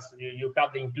 Lucas, you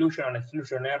have the inclusion and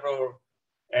exclusion error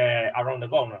around the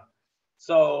corner.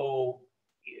 So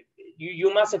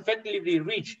you must effectively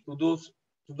reach to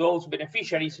those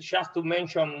beneficiaries. Just to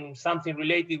mention something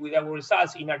related with our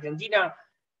results, in Argentina,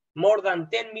 more than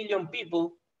 10 million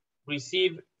people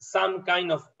receive some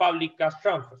kind of public cash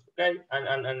transfers, okay?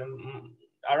 And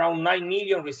around 9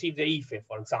 million receive the IFE,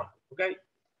 for example, okay?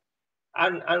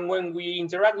 And when we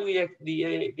interact with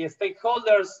the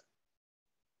stakeholders,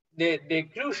 the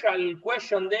crucial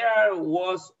question there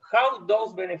was how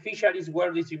those beneficiaries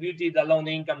were distributed along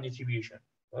the income distribution,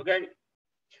 okay?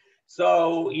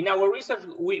 So in our research,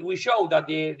 we showed that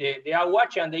the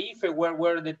AUH and the IFE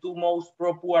were the two most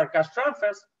pro-poor cash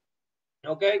transfers,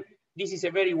 okay? This is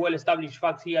a very well-established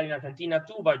fact here in Argentina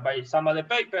too, by some other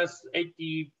papers.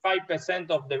 85%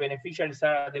 of the beneficiaries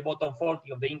are at the bottom 40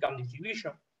 of the income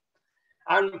distribution.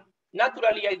 And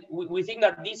naturally, we think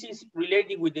that this is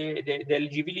related with the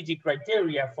eligibility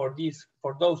criteria for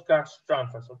those cash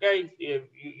transfers, okay?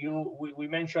 We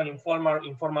mentioned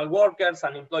informal workers,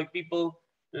 unemployed people,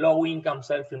 low-income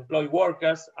self-employed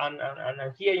workers, and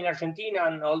here in Argentina,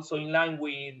 and also in line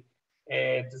with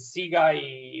the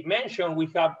Tsegay mentioned, we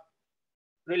have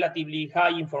relatively high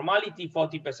informality.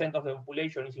 40% of the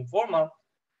population is informal,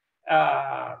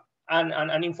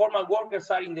 and informal workers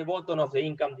are in the bottom of the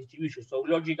income distribution. So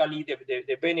logically,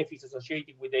 the benefits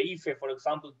associated with the IFE, for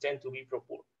example, tend to be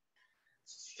pro-poor.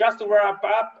 Just to wrap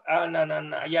up, and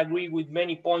I agree with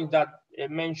many points that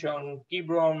mentioned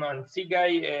Kibrom and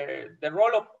Tsegay, the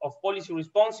role of policy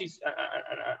responses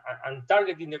and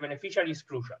targeting the beneficiary is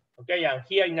crucial. Okay, and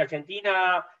here in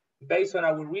Argentina, based on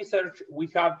our research, we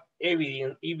have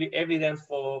evidence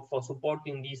for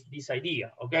supporting this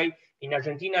idea. Okay, in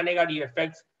Argentina, negative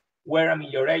effects were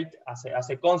ameliorated as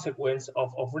a consequence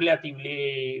of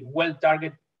relatively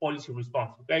well-targeted policy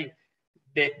response. Okay.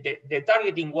 The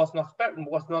targeting was not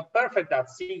perfect,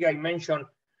 as Tsegay mentioned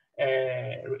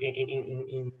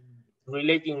in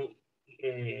relating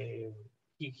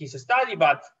his study,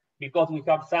 but because we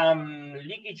have some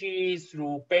leakages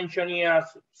through pensioners,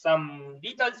 some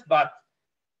details, but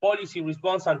policy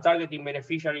response and targeting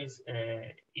beneficiaries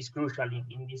is crucial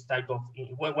in this type of,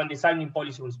 when designing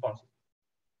policy responses.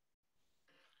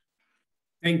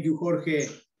 Thank you, Jorge.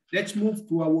 Let's move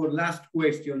to our last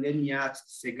question. Let me ask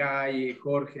Tsegay,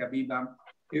 Jorge, Abebe.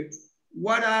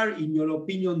 What are, in your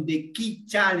opinion, the key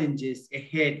challenges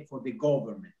ahead for the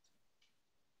government?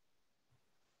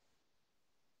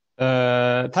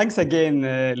 Thanks again,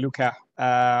 Luca.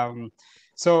 As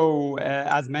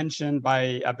mentioned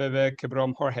by Abebe,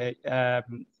 Kibrom, Jorge,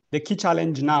 the key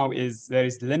challenge now is there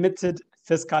is limited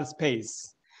fiscal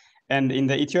space. And in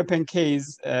the Ethiopian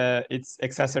case, it's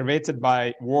exacerbated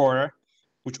by war,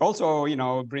 which also,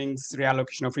 brings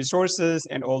reallocation of resources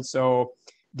and also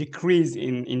decrease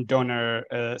in donor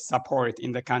support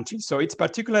in the country. So it's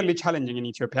particularly challenging in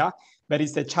Ethiopia, but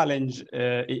it's a challenge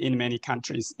in many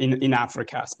countries, in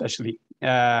Africa especially.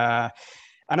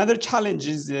 Another challenge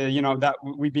is, that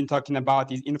we've been talking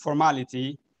about is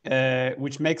informality,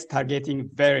 which makes targeting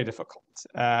very difficult.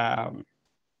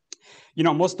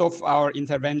 Most of our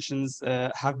interventions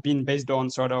have been based on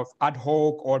sort of ad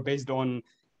hoc or based on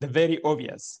the very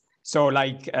obvious. So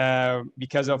like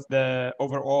because of the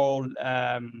overall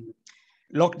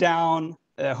lockdown,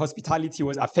 hospitality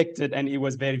was affected and it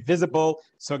was very visible.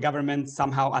 So government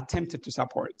somehow attempted to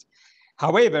support.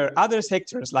 However, other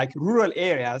sectors like rural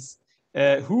areas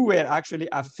who were actually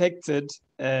affected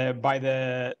by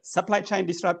the supply chain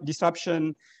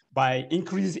disruption, by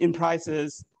increase in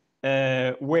prices,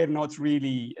 were not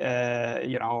really,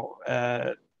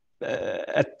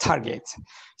 a target.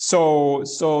 So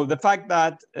the fact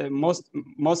that most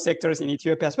sectors in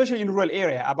Ethiopia, especially in rural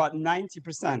area, about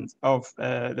 90% of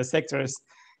the sectors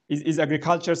is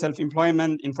agriculture,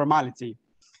 self-employment, informality.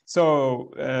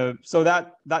 So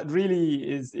that really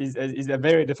is a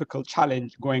very difficult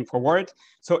challenge going forward.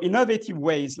 So innovative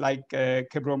ways like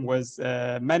Kibrom was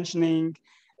mentioning,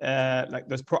 like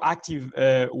those proactive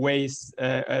ways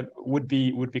would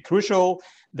be crucial.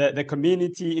 The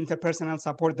community interpersonal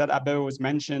support that Abay was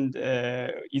mentioned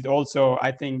is also,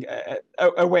 I think,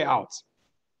 a way out.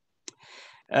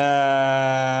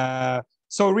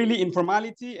 So really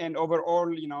informality and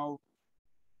overall,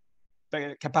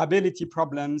 the capability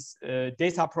problems,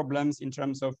 data problems in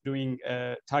terms of doing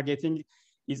targeting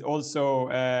is also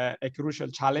a crucial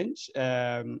challenge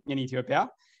in Ethiopia.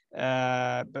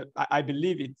 But I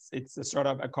believe it's a sort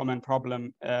of a common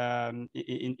problem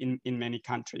in many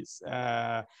countries.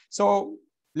 So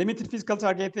limited fiscal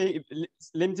targeting,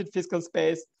 limited fiscal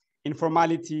space,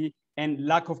 informality, and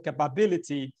lack of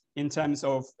capability in terms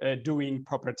of doing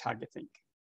proper targeting.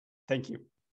 Thank you.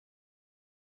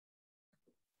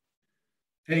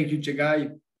 Thank you,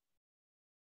 Tsegay.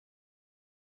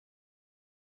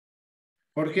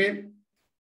 Jorge?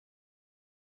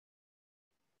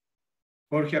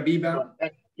 Jorge Abiba?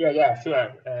 Yeah,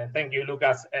 sure. Thank you,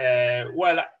 Lucas.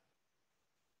 Well,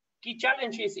 key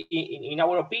challenges, in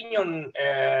our opinion,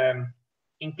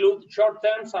 include short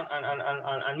terms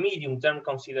and medium term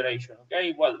consideration.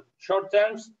 Okay, well, short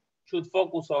terms should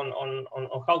focus on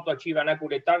how to achieve an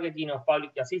accurate targeting of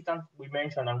public assistance. We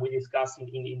mentioned and we discussed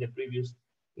in the previous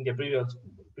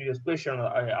question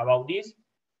about this.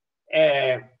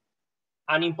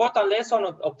 An important lesson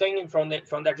obtaining from the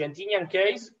Argentinian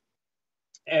case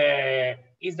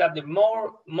is that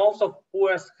most of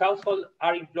poorest households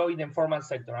are employed in the formal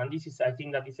sector, and this is, I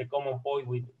think, that is a common point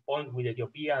with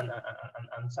Ethiopia and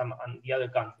the other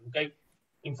countries. Okay,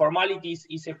 informality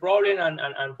is a problem,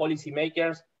 and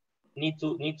policymakers need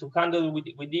to handle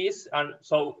with this. And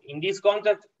so, in this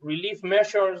context, relief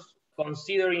measures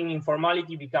considering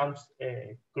informality becomes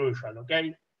crucial.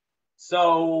 Okay,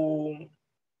 so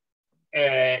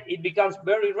it becomes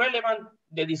very relevant,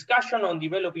 the discussion on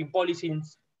developing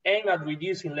policies aimed at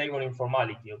reducing labor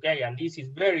informality, okay? And this is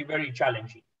very, very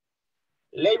challenging.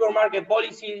 Labor market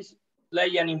policies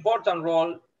play an important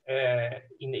role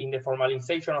in the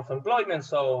formalization of employment,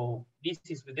 so this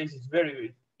is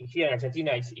very, here in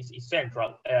Argentina, is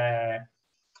central.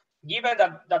 Given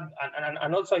that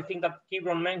and also I think that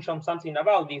Kibrom mentioned something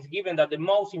about this, given that the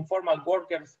most informal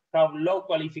workers have low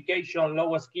qualification,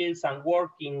 lower skills, and work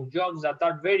in jobs that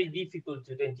are very difficult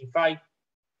to identify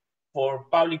for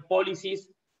public policies,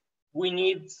 we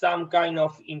need some kind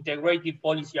of integrated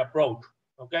policy approach,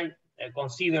 okay?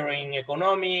 Considering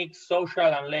economic, social,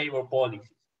 and labor policies.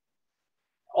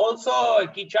 Also, a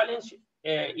key challenge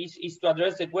is to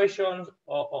address the questions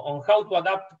on how to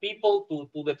adapt people to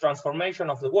the transformation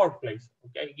of the workplace.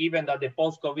 Okay, given that the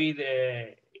post-COVID,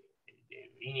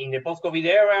 in the post-COVID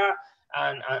era,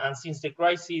 and since the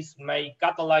crisis may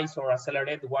catalyze or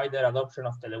accelerate wider adoption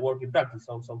of teleworking practice.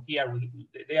 So here we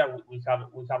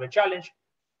have a challenge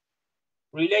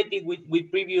related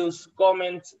with previous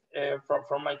comments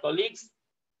from my colleagues.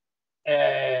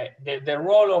 The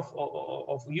role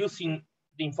of using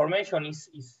the information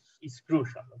is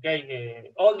crucial. Okay,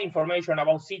 all the information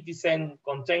about citizens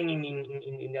containing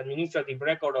in the administrative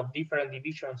record of different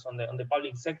divisions on the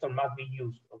public sector must be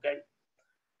used. Okay,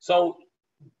 so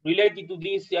related to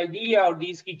this idea or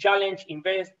this key challenge,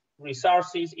 invest in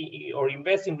resources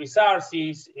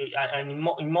and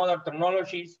in modern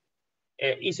technologies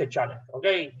is a challenge.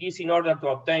 Okay, this in order to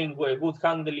obtain good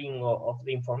handling of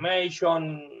the information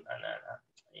and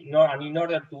in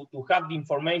order to have the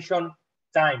information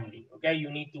timely. Okay, you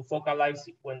need to focalize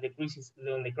when the crisis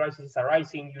is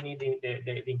arising. You need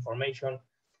the information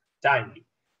timely.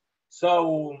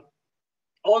 So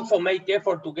also make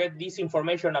effort to get this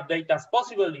information updated as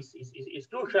possible is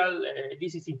crucial.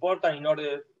 This is important in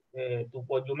order to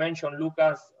what you mentioned,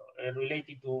 Lucas,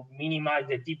 related to minimize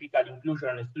the typical inclusion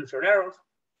and exclusion errors.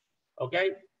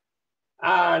 Okay,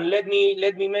 and let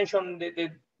me mention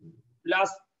the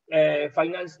last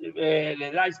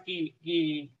the last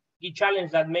key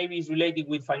challenge that maybe is related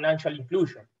with financial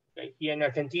inclusion. Okay? Here in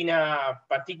Argentina,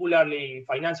 particularly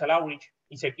financial outreach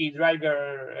is a key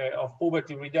driver of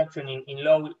poverty reduction in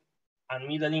low and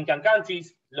middle income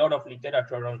countries. A lot of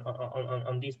literature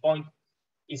on this point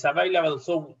is available.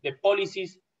 So the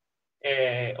policies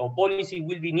or policy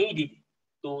will be needed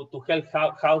to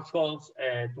help households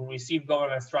to receive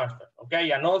government transfer.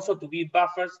 Okay, and also to be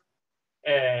buffers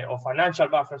or financial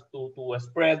buffers to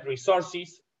spread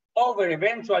resources over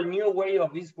eventual new way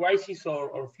of this crisis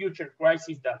or future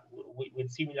crises that with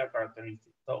similar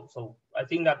characteristics. So I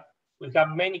think that we have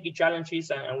many key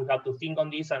challenges and we have to think on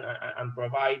this and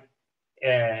provide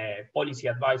policy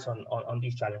advice on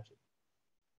these challenges.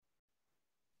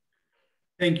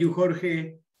 Thank you,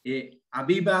 Jorge.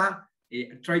 Abiba,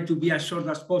 try to be as short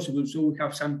as possible so we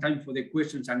have some time for the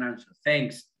questions and answers.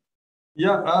 Thanks.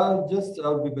 Yeah,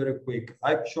 I'll be very quick.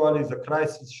 Actually, the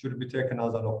crisis should be taken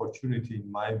as an opportunity,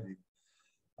 in my view,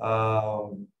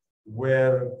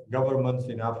 where governments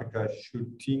in Africa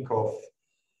should think of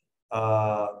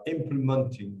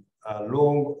implementing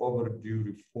long overdue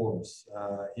reforms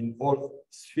in all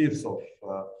spheres of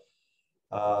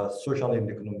social and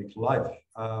economic life.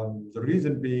 The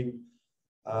reason being,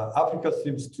 Africa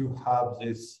seems to have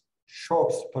these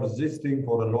shocks persisting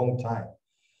for a long time.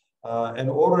 And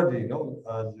already,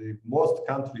 most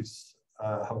countries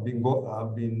have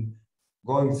been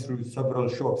going through several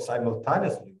shocks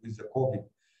simultaneously with the COVID.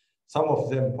 Some of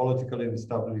them political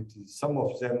instability, some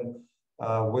of them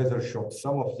weather shocks,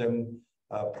 some of them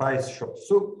price shocks.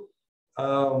 So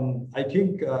I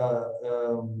think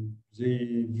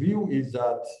the view is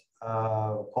that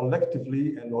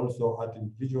collectively and also at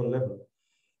individual level,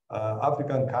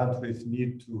 African countries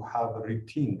need to have a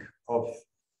rethink of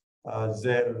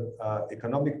their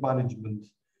economic management,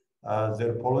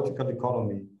 their political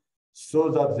economy, so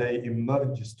that they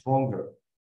emerge stronger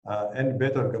and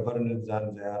better governance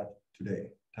than they are today.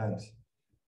 Thanks.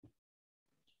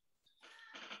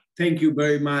 Thank you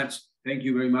very much. Thank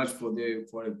you very much for the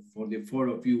four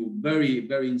of you. Very,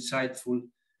 very insightful.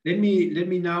 Let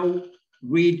me now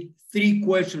read 3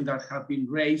 questions that have been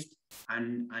raised,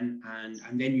 and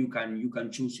then you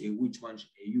can choose which ones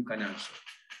you can answer.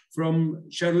 From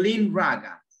Charlene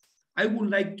Raga, I would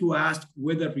like to ask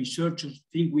whether researchers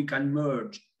think we can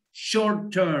merge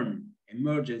short-term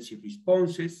emergency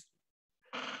responses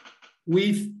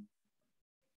with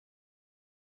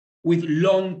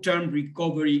long-term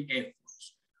recovery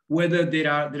efforts, whether there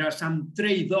are some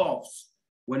trade-offs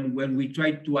when we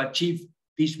try to achieve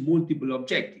these multiple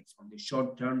objectives on the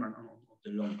short term and on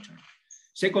the long term.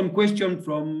 Second question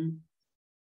from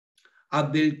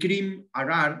Abdelkrim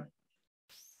Arar.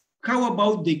 How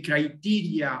about the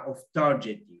criteria of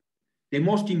targeting?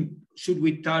 Should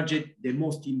we target the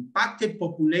most impacted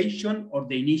population or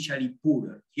the initially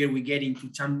poorer? Here we get into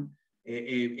some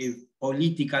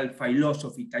political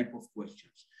philosophy type of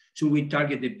questions. Should we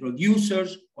target the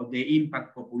producers or the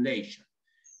impact population?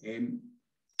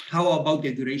 How about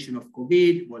the duration of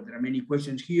COVID? Well, there are many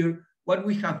questions here. What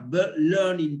we have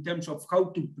learned in terms of how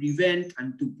to prevent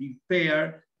and to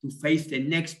prepare to face the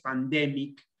next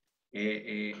pandemic,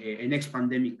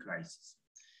 crisis.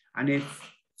 And a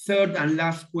third and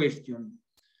last question,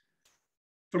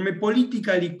 from a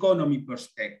political economy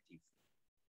perspective,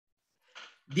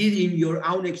 did in your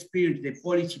own experience, the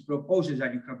policy proposals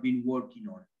that you have been working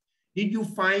on, did you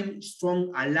find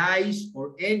strong allies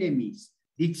or enemies?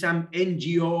 Did some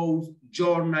NGOs,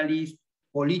 journalists,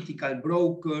 political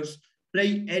brokers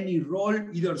play any role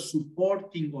either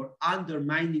supporting or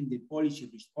undermining the policy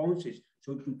responses?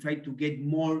 So to try to get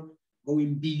more,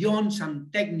 going beyond some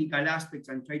technical aspects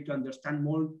and try to understand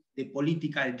more the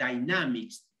political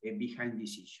dynamics behind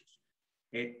these issues.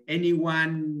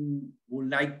 Anyone would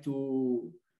like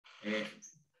to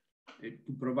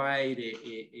provide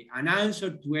an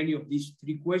answer to any of these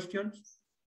 3 questions?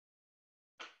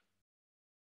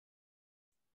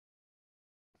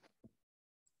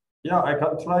 Yeah, I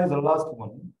can try the last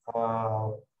one.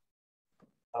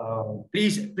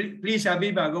 Please,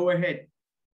 Abiba, go ahead.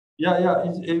 Yeah.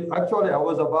 Actually, I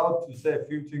was about to say a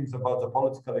few things about the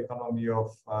political economy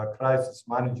of crisis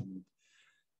management.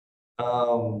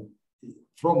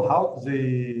 From how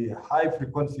the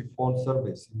high-frequency phone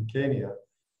service in Kenya,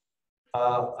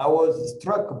 I was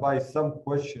struck by some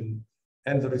question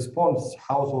and the response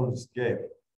households gave.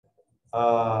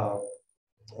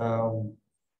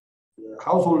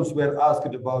 Households were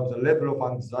asked about the level of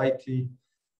anxiety,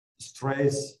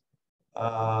 stress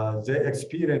they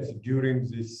experienced during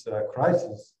this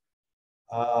crisis.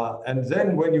 And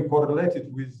then when you correlate it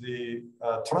with the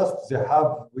trust they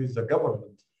have with the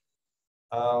government,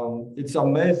 it's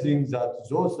amazing that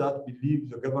those that believe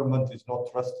the government is not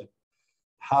trusted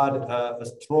had a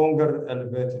stronger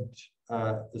elevated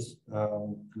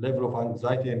level of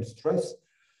anxiety and stress.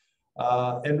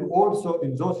 And also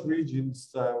in those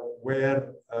regions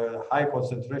where high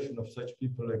concentration of such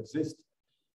people exist,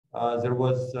 there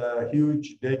was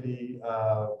huge daily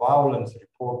violence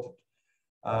reported,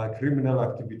 criminal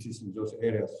activities in those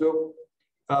areas. So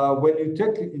when you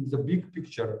take it in the big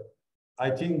picture, I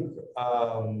think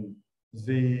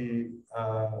the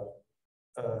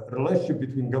relationship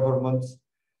between governments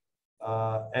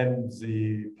and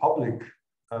the public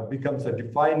becomes a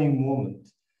defining moment,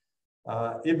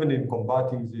 even in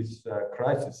combating this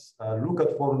crisis. Look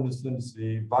at, for instance,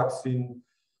 the vaccine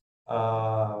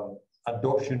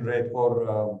adoption rate,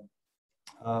 or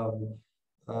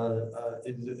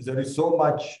there is so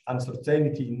much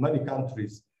uncertainty in many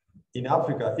countries in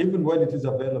Africa, even when it is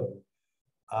available.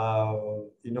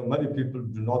 Many people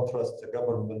do not trust the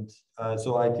government.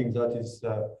 So I think that is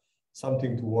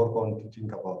something to work on, to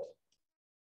think about.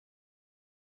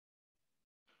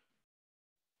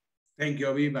 Thank you,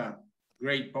 Abiba.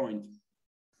 Great point.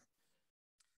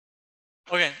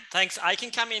 Okay, thanks. I can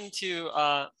come in to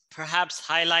perhaps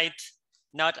highlight,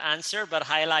 not answer, but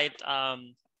highlight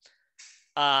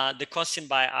the question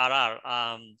by Arar,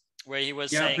 where he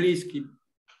was saying.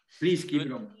 Please keep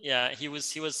it on. Yeah, he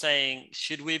was saying,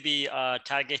 should we be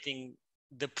targeting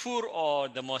the poor or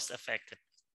the most affected?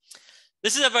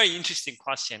 This is a very interesting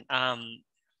question. And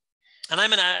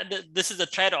this is a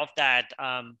trade-off that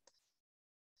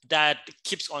that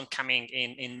keeps on coming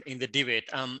in the debate.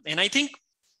 And I think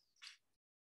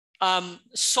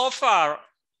so far,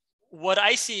 what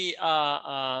I see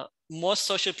most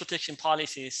social protection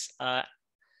policies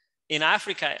in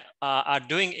Africa are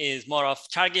doing is more of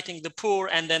targeting the poor,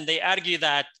 and then they argue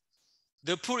that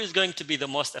the poor is going to be the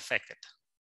most affected.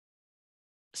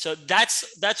 So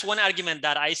that's one argument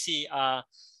that I see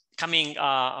coming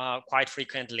quite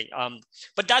frequently.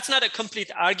 But that's not a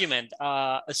complete argument,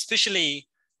 especially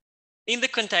in the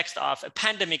context of a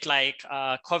pandemic like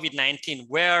COVID-19,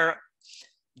 where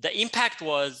the impact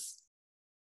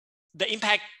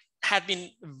had been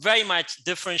very much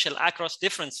differential across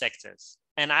different sectors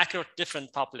and across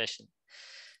different population.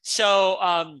 So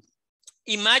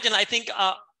imagine, I think,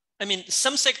 I mean,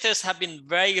 some sectors have been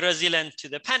very resilient to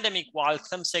the pandemic, while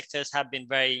some sectors have been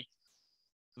very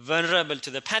vulnerable to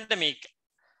the pandemic.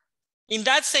 In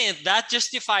that sense, that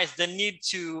justifies the need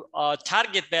to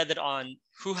target better on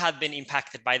who had been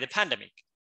impacted by the pandemic.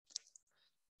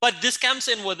 But this comes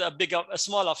in with a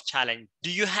small of challenge.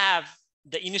 Do you have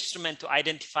the instrument to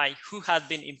identify who has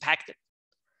been impacted?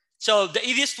 So the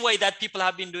easiest way that people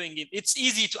have been doing it, it's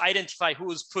easy to identify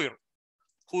who is poor,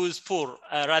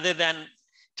 rather than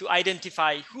to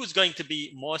identify who's going to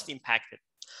be most impacted.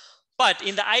 But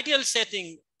in the ideal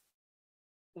setting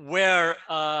where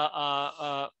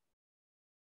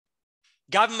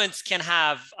governments can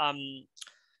have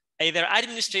either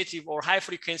administrative or high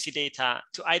frequency data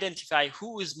to identify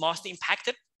who is most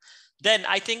impacted, then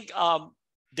I think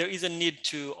there is a need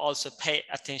to also pay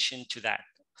attention to that.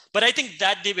 But I think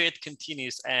that debate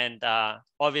continues, and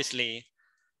obviously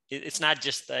it's not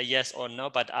just a yes or no,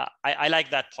 but I like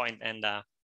that point, and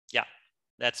yeah,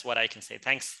 that's what I can say.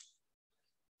 Thanks.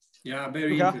 Yeah,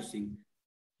 very interesting.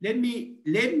 Let me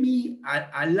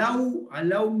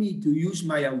allow me to use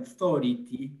my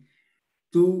authority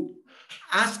to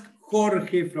ask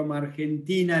Jorge from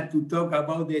Argentina to talk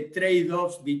about the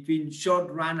trade-offs between short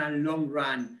run and long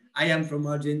run. I am from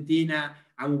Argentina,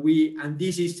 and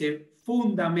this is a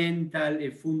fundamental,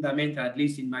 at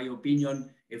least in my opinion,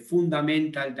 a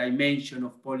fundamental dimension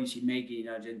of policy making in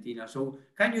Argentina. So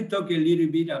can you talk a little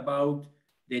bit about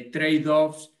the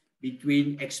trade-offs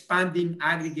between expanding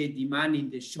aggregate demand in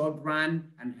the short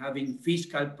run and having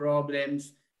fiscal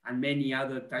problems and many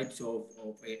other types of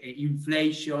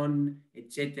inflation,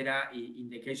 etc., in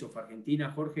the case of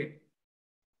Argentina, Jorge?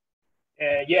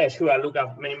 Yeah, sure, Lucas,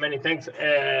 many thanks.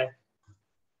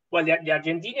 Well, the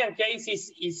Argentinian case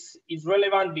is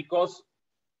relevant because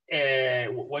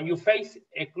when you face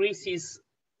a crisis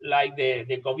like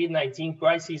the COVID-19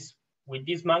 crisis with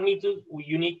this magnitude,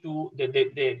 you need to, the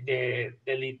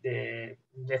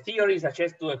theory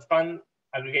suggests to expand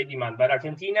aggregate demand. But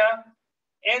Argentina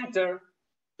entered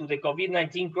to the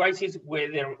COVID-19 crisis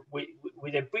with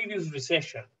a previous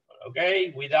recession,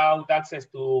 okay, without access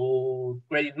to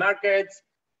credit markets,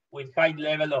 with high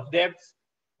level of debts,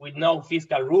 with no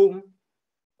fiscal room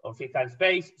or fiscal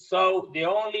space. So the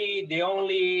only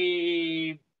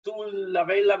tool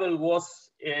available was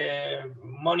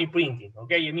money printing,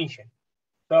 okay, emission.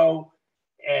 So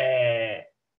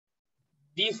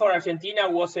this for Argentina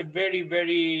was a very,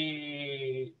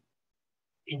 very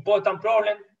important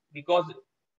problem, because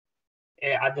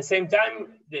at the same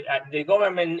time, the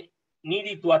government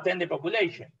needed to attend the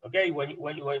population. Okay,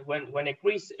 when a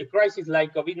crisis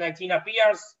like COVID-19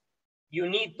 appears, you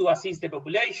need to assist the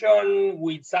population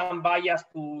with some bias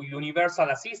to universal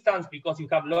assistance, because you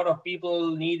have a lot of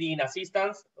people needing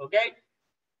assistance. Okay,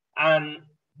 and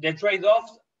the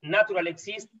trade-offs naturally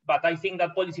exist, but I think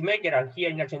that policymakers, and here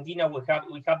in Argentina we have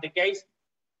the case,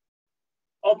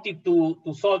 opted to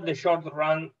solve the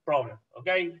short-run problem.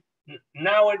 Okay.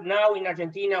 Now in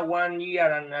Argentina, 1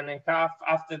 year and a half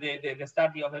after the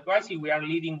start of the crisis, we are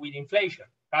leading with inflation,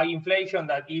 high inflation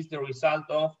that is the result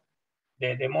of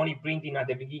the money printing at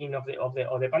the beginning of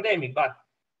the pandemic. But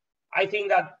I think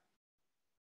that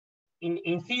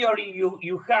in theory,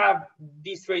 you have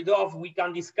this trade-off. We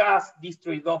can discuss this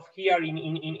trade-off here in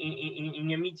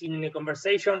a meeting, in a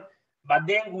conversation. But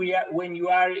then when you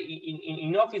are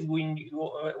in office, when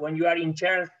you are in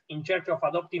charge of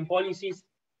adopting policies,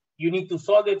 you need to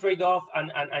solve the trade-off,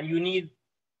 and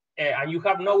you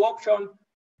have no option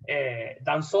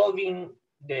than solving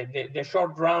the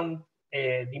short-run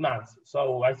demands.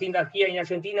 So I think that here in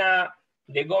Argentina,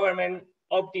 the government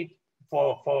opted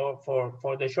for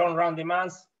the short-run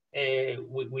demands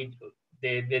with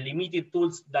the limited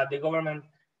tools that the government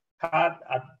had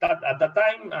at that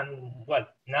time. And well,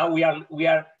 now we are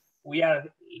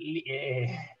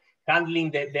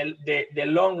handling the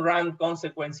long run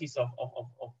consequences of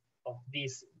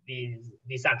this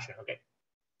action. Okay.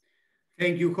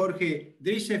 Thank you, Jorge.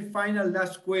 There is a final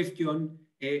last question.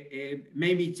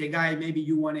 Maybe Tsegay, maybe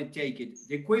you want to take it.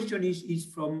 The question is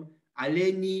from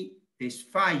Aleni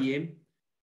Tesfaye.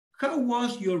 How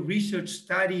was your research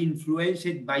study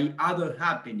influenced by other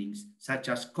happenings, such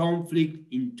as conflict,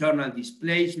 internal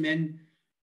displacement,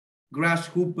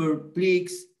 grasshopper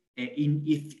plagues in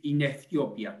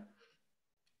Ethiopia?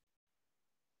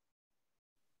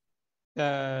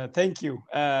 Thank you.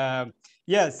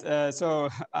 Yes, so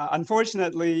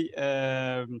unfortunately,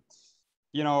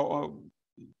 you know,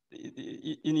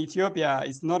 in Ethiopia,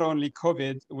 it's not only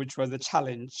COVID, which was a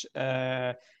challenge.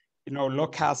 You know,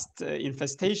 locust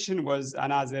infestation was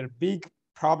another big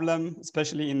problem,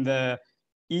 especially in the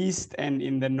east and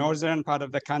in the northern part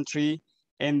of the country.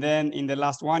 And then in the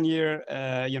last 1 year,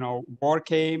 you know, war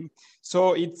came.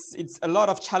 So it's a lot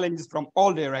of challenges from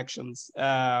all directions.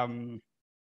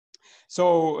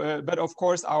 But of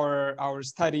course, our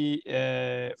study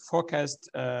focused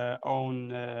on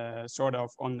sort of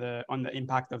on the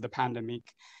impact of the pandemic.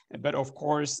 But of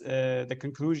course, the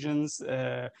conclusions,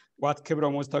 what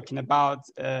Kibrom was talking about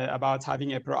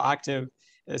having a proactive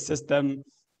system,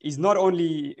 is not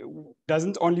only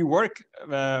doesn't only work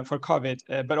for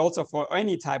COVID, but also for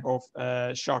any type of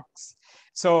shocks.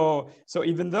 So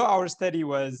even though our study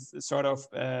was sort of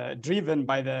driven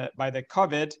by the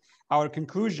COVID, our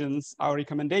conclusions, our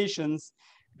recommendations,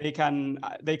 they can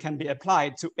be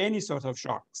applied to any sort of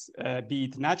shocks, be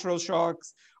it natural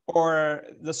shocks or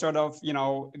the sort of, you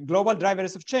know, global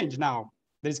drivers of change. Now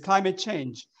there's climate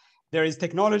change, there is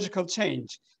technological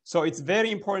change. So it's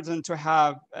very important to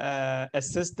have a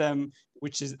system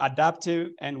which is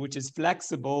adaptive and which is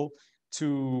flexible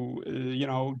to you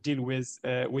know, deal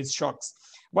with shocks.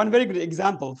 One very good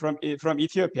example from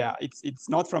Ethiopia. It's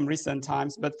not from recent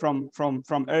times, but from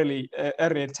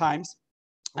earlier times.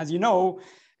 As you know,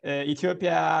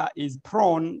 Ethiopia is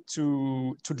prone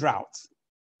to drought.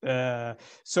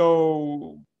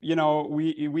 So you know,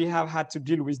 we have had to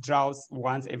deal with droughts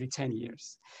once every 10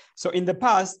 years. So in the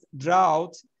past,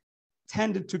 drought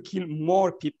tended to kill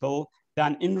more people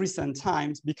than in recent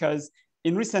times, because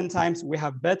in recent times we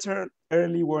have better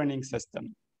early warning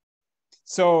system.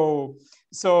 So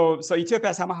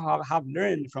Ethiopia somehow have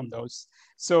learned from those.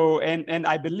 So and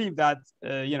I believe that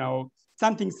you know,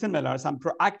 something similar, some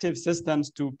proactive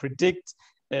systems to predict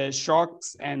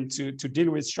shocks and to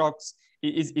deal with shocks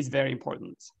is very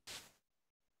important.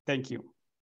 Thank you.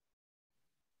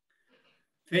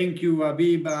 Thank you,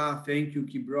 Abiba. Thank you,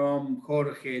 Kibrom,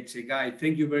 Jorge, Tsegay.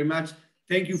 Thank you very much.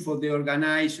 Thank you for the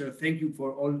organizer. Thank you for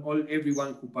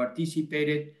everyone who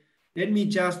participated. Let me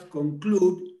just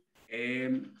conclude,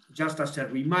 just as a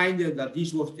reminder that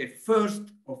this was the first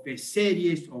of a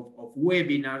series of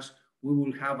webinars. We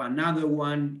will have another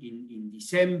one in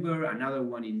December, another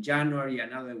one in January,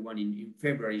 another one in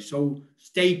February. So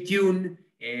stay tuned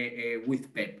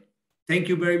with PEP. Thank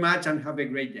you very much and have a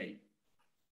great day.